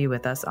to have you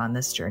with us on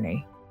this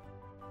journey.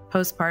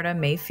 Postpartum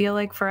may feel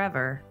like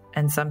forever,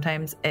 and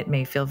sometimes it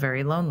may feel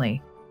very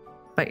lonely,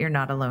 but you're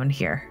not alone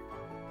here.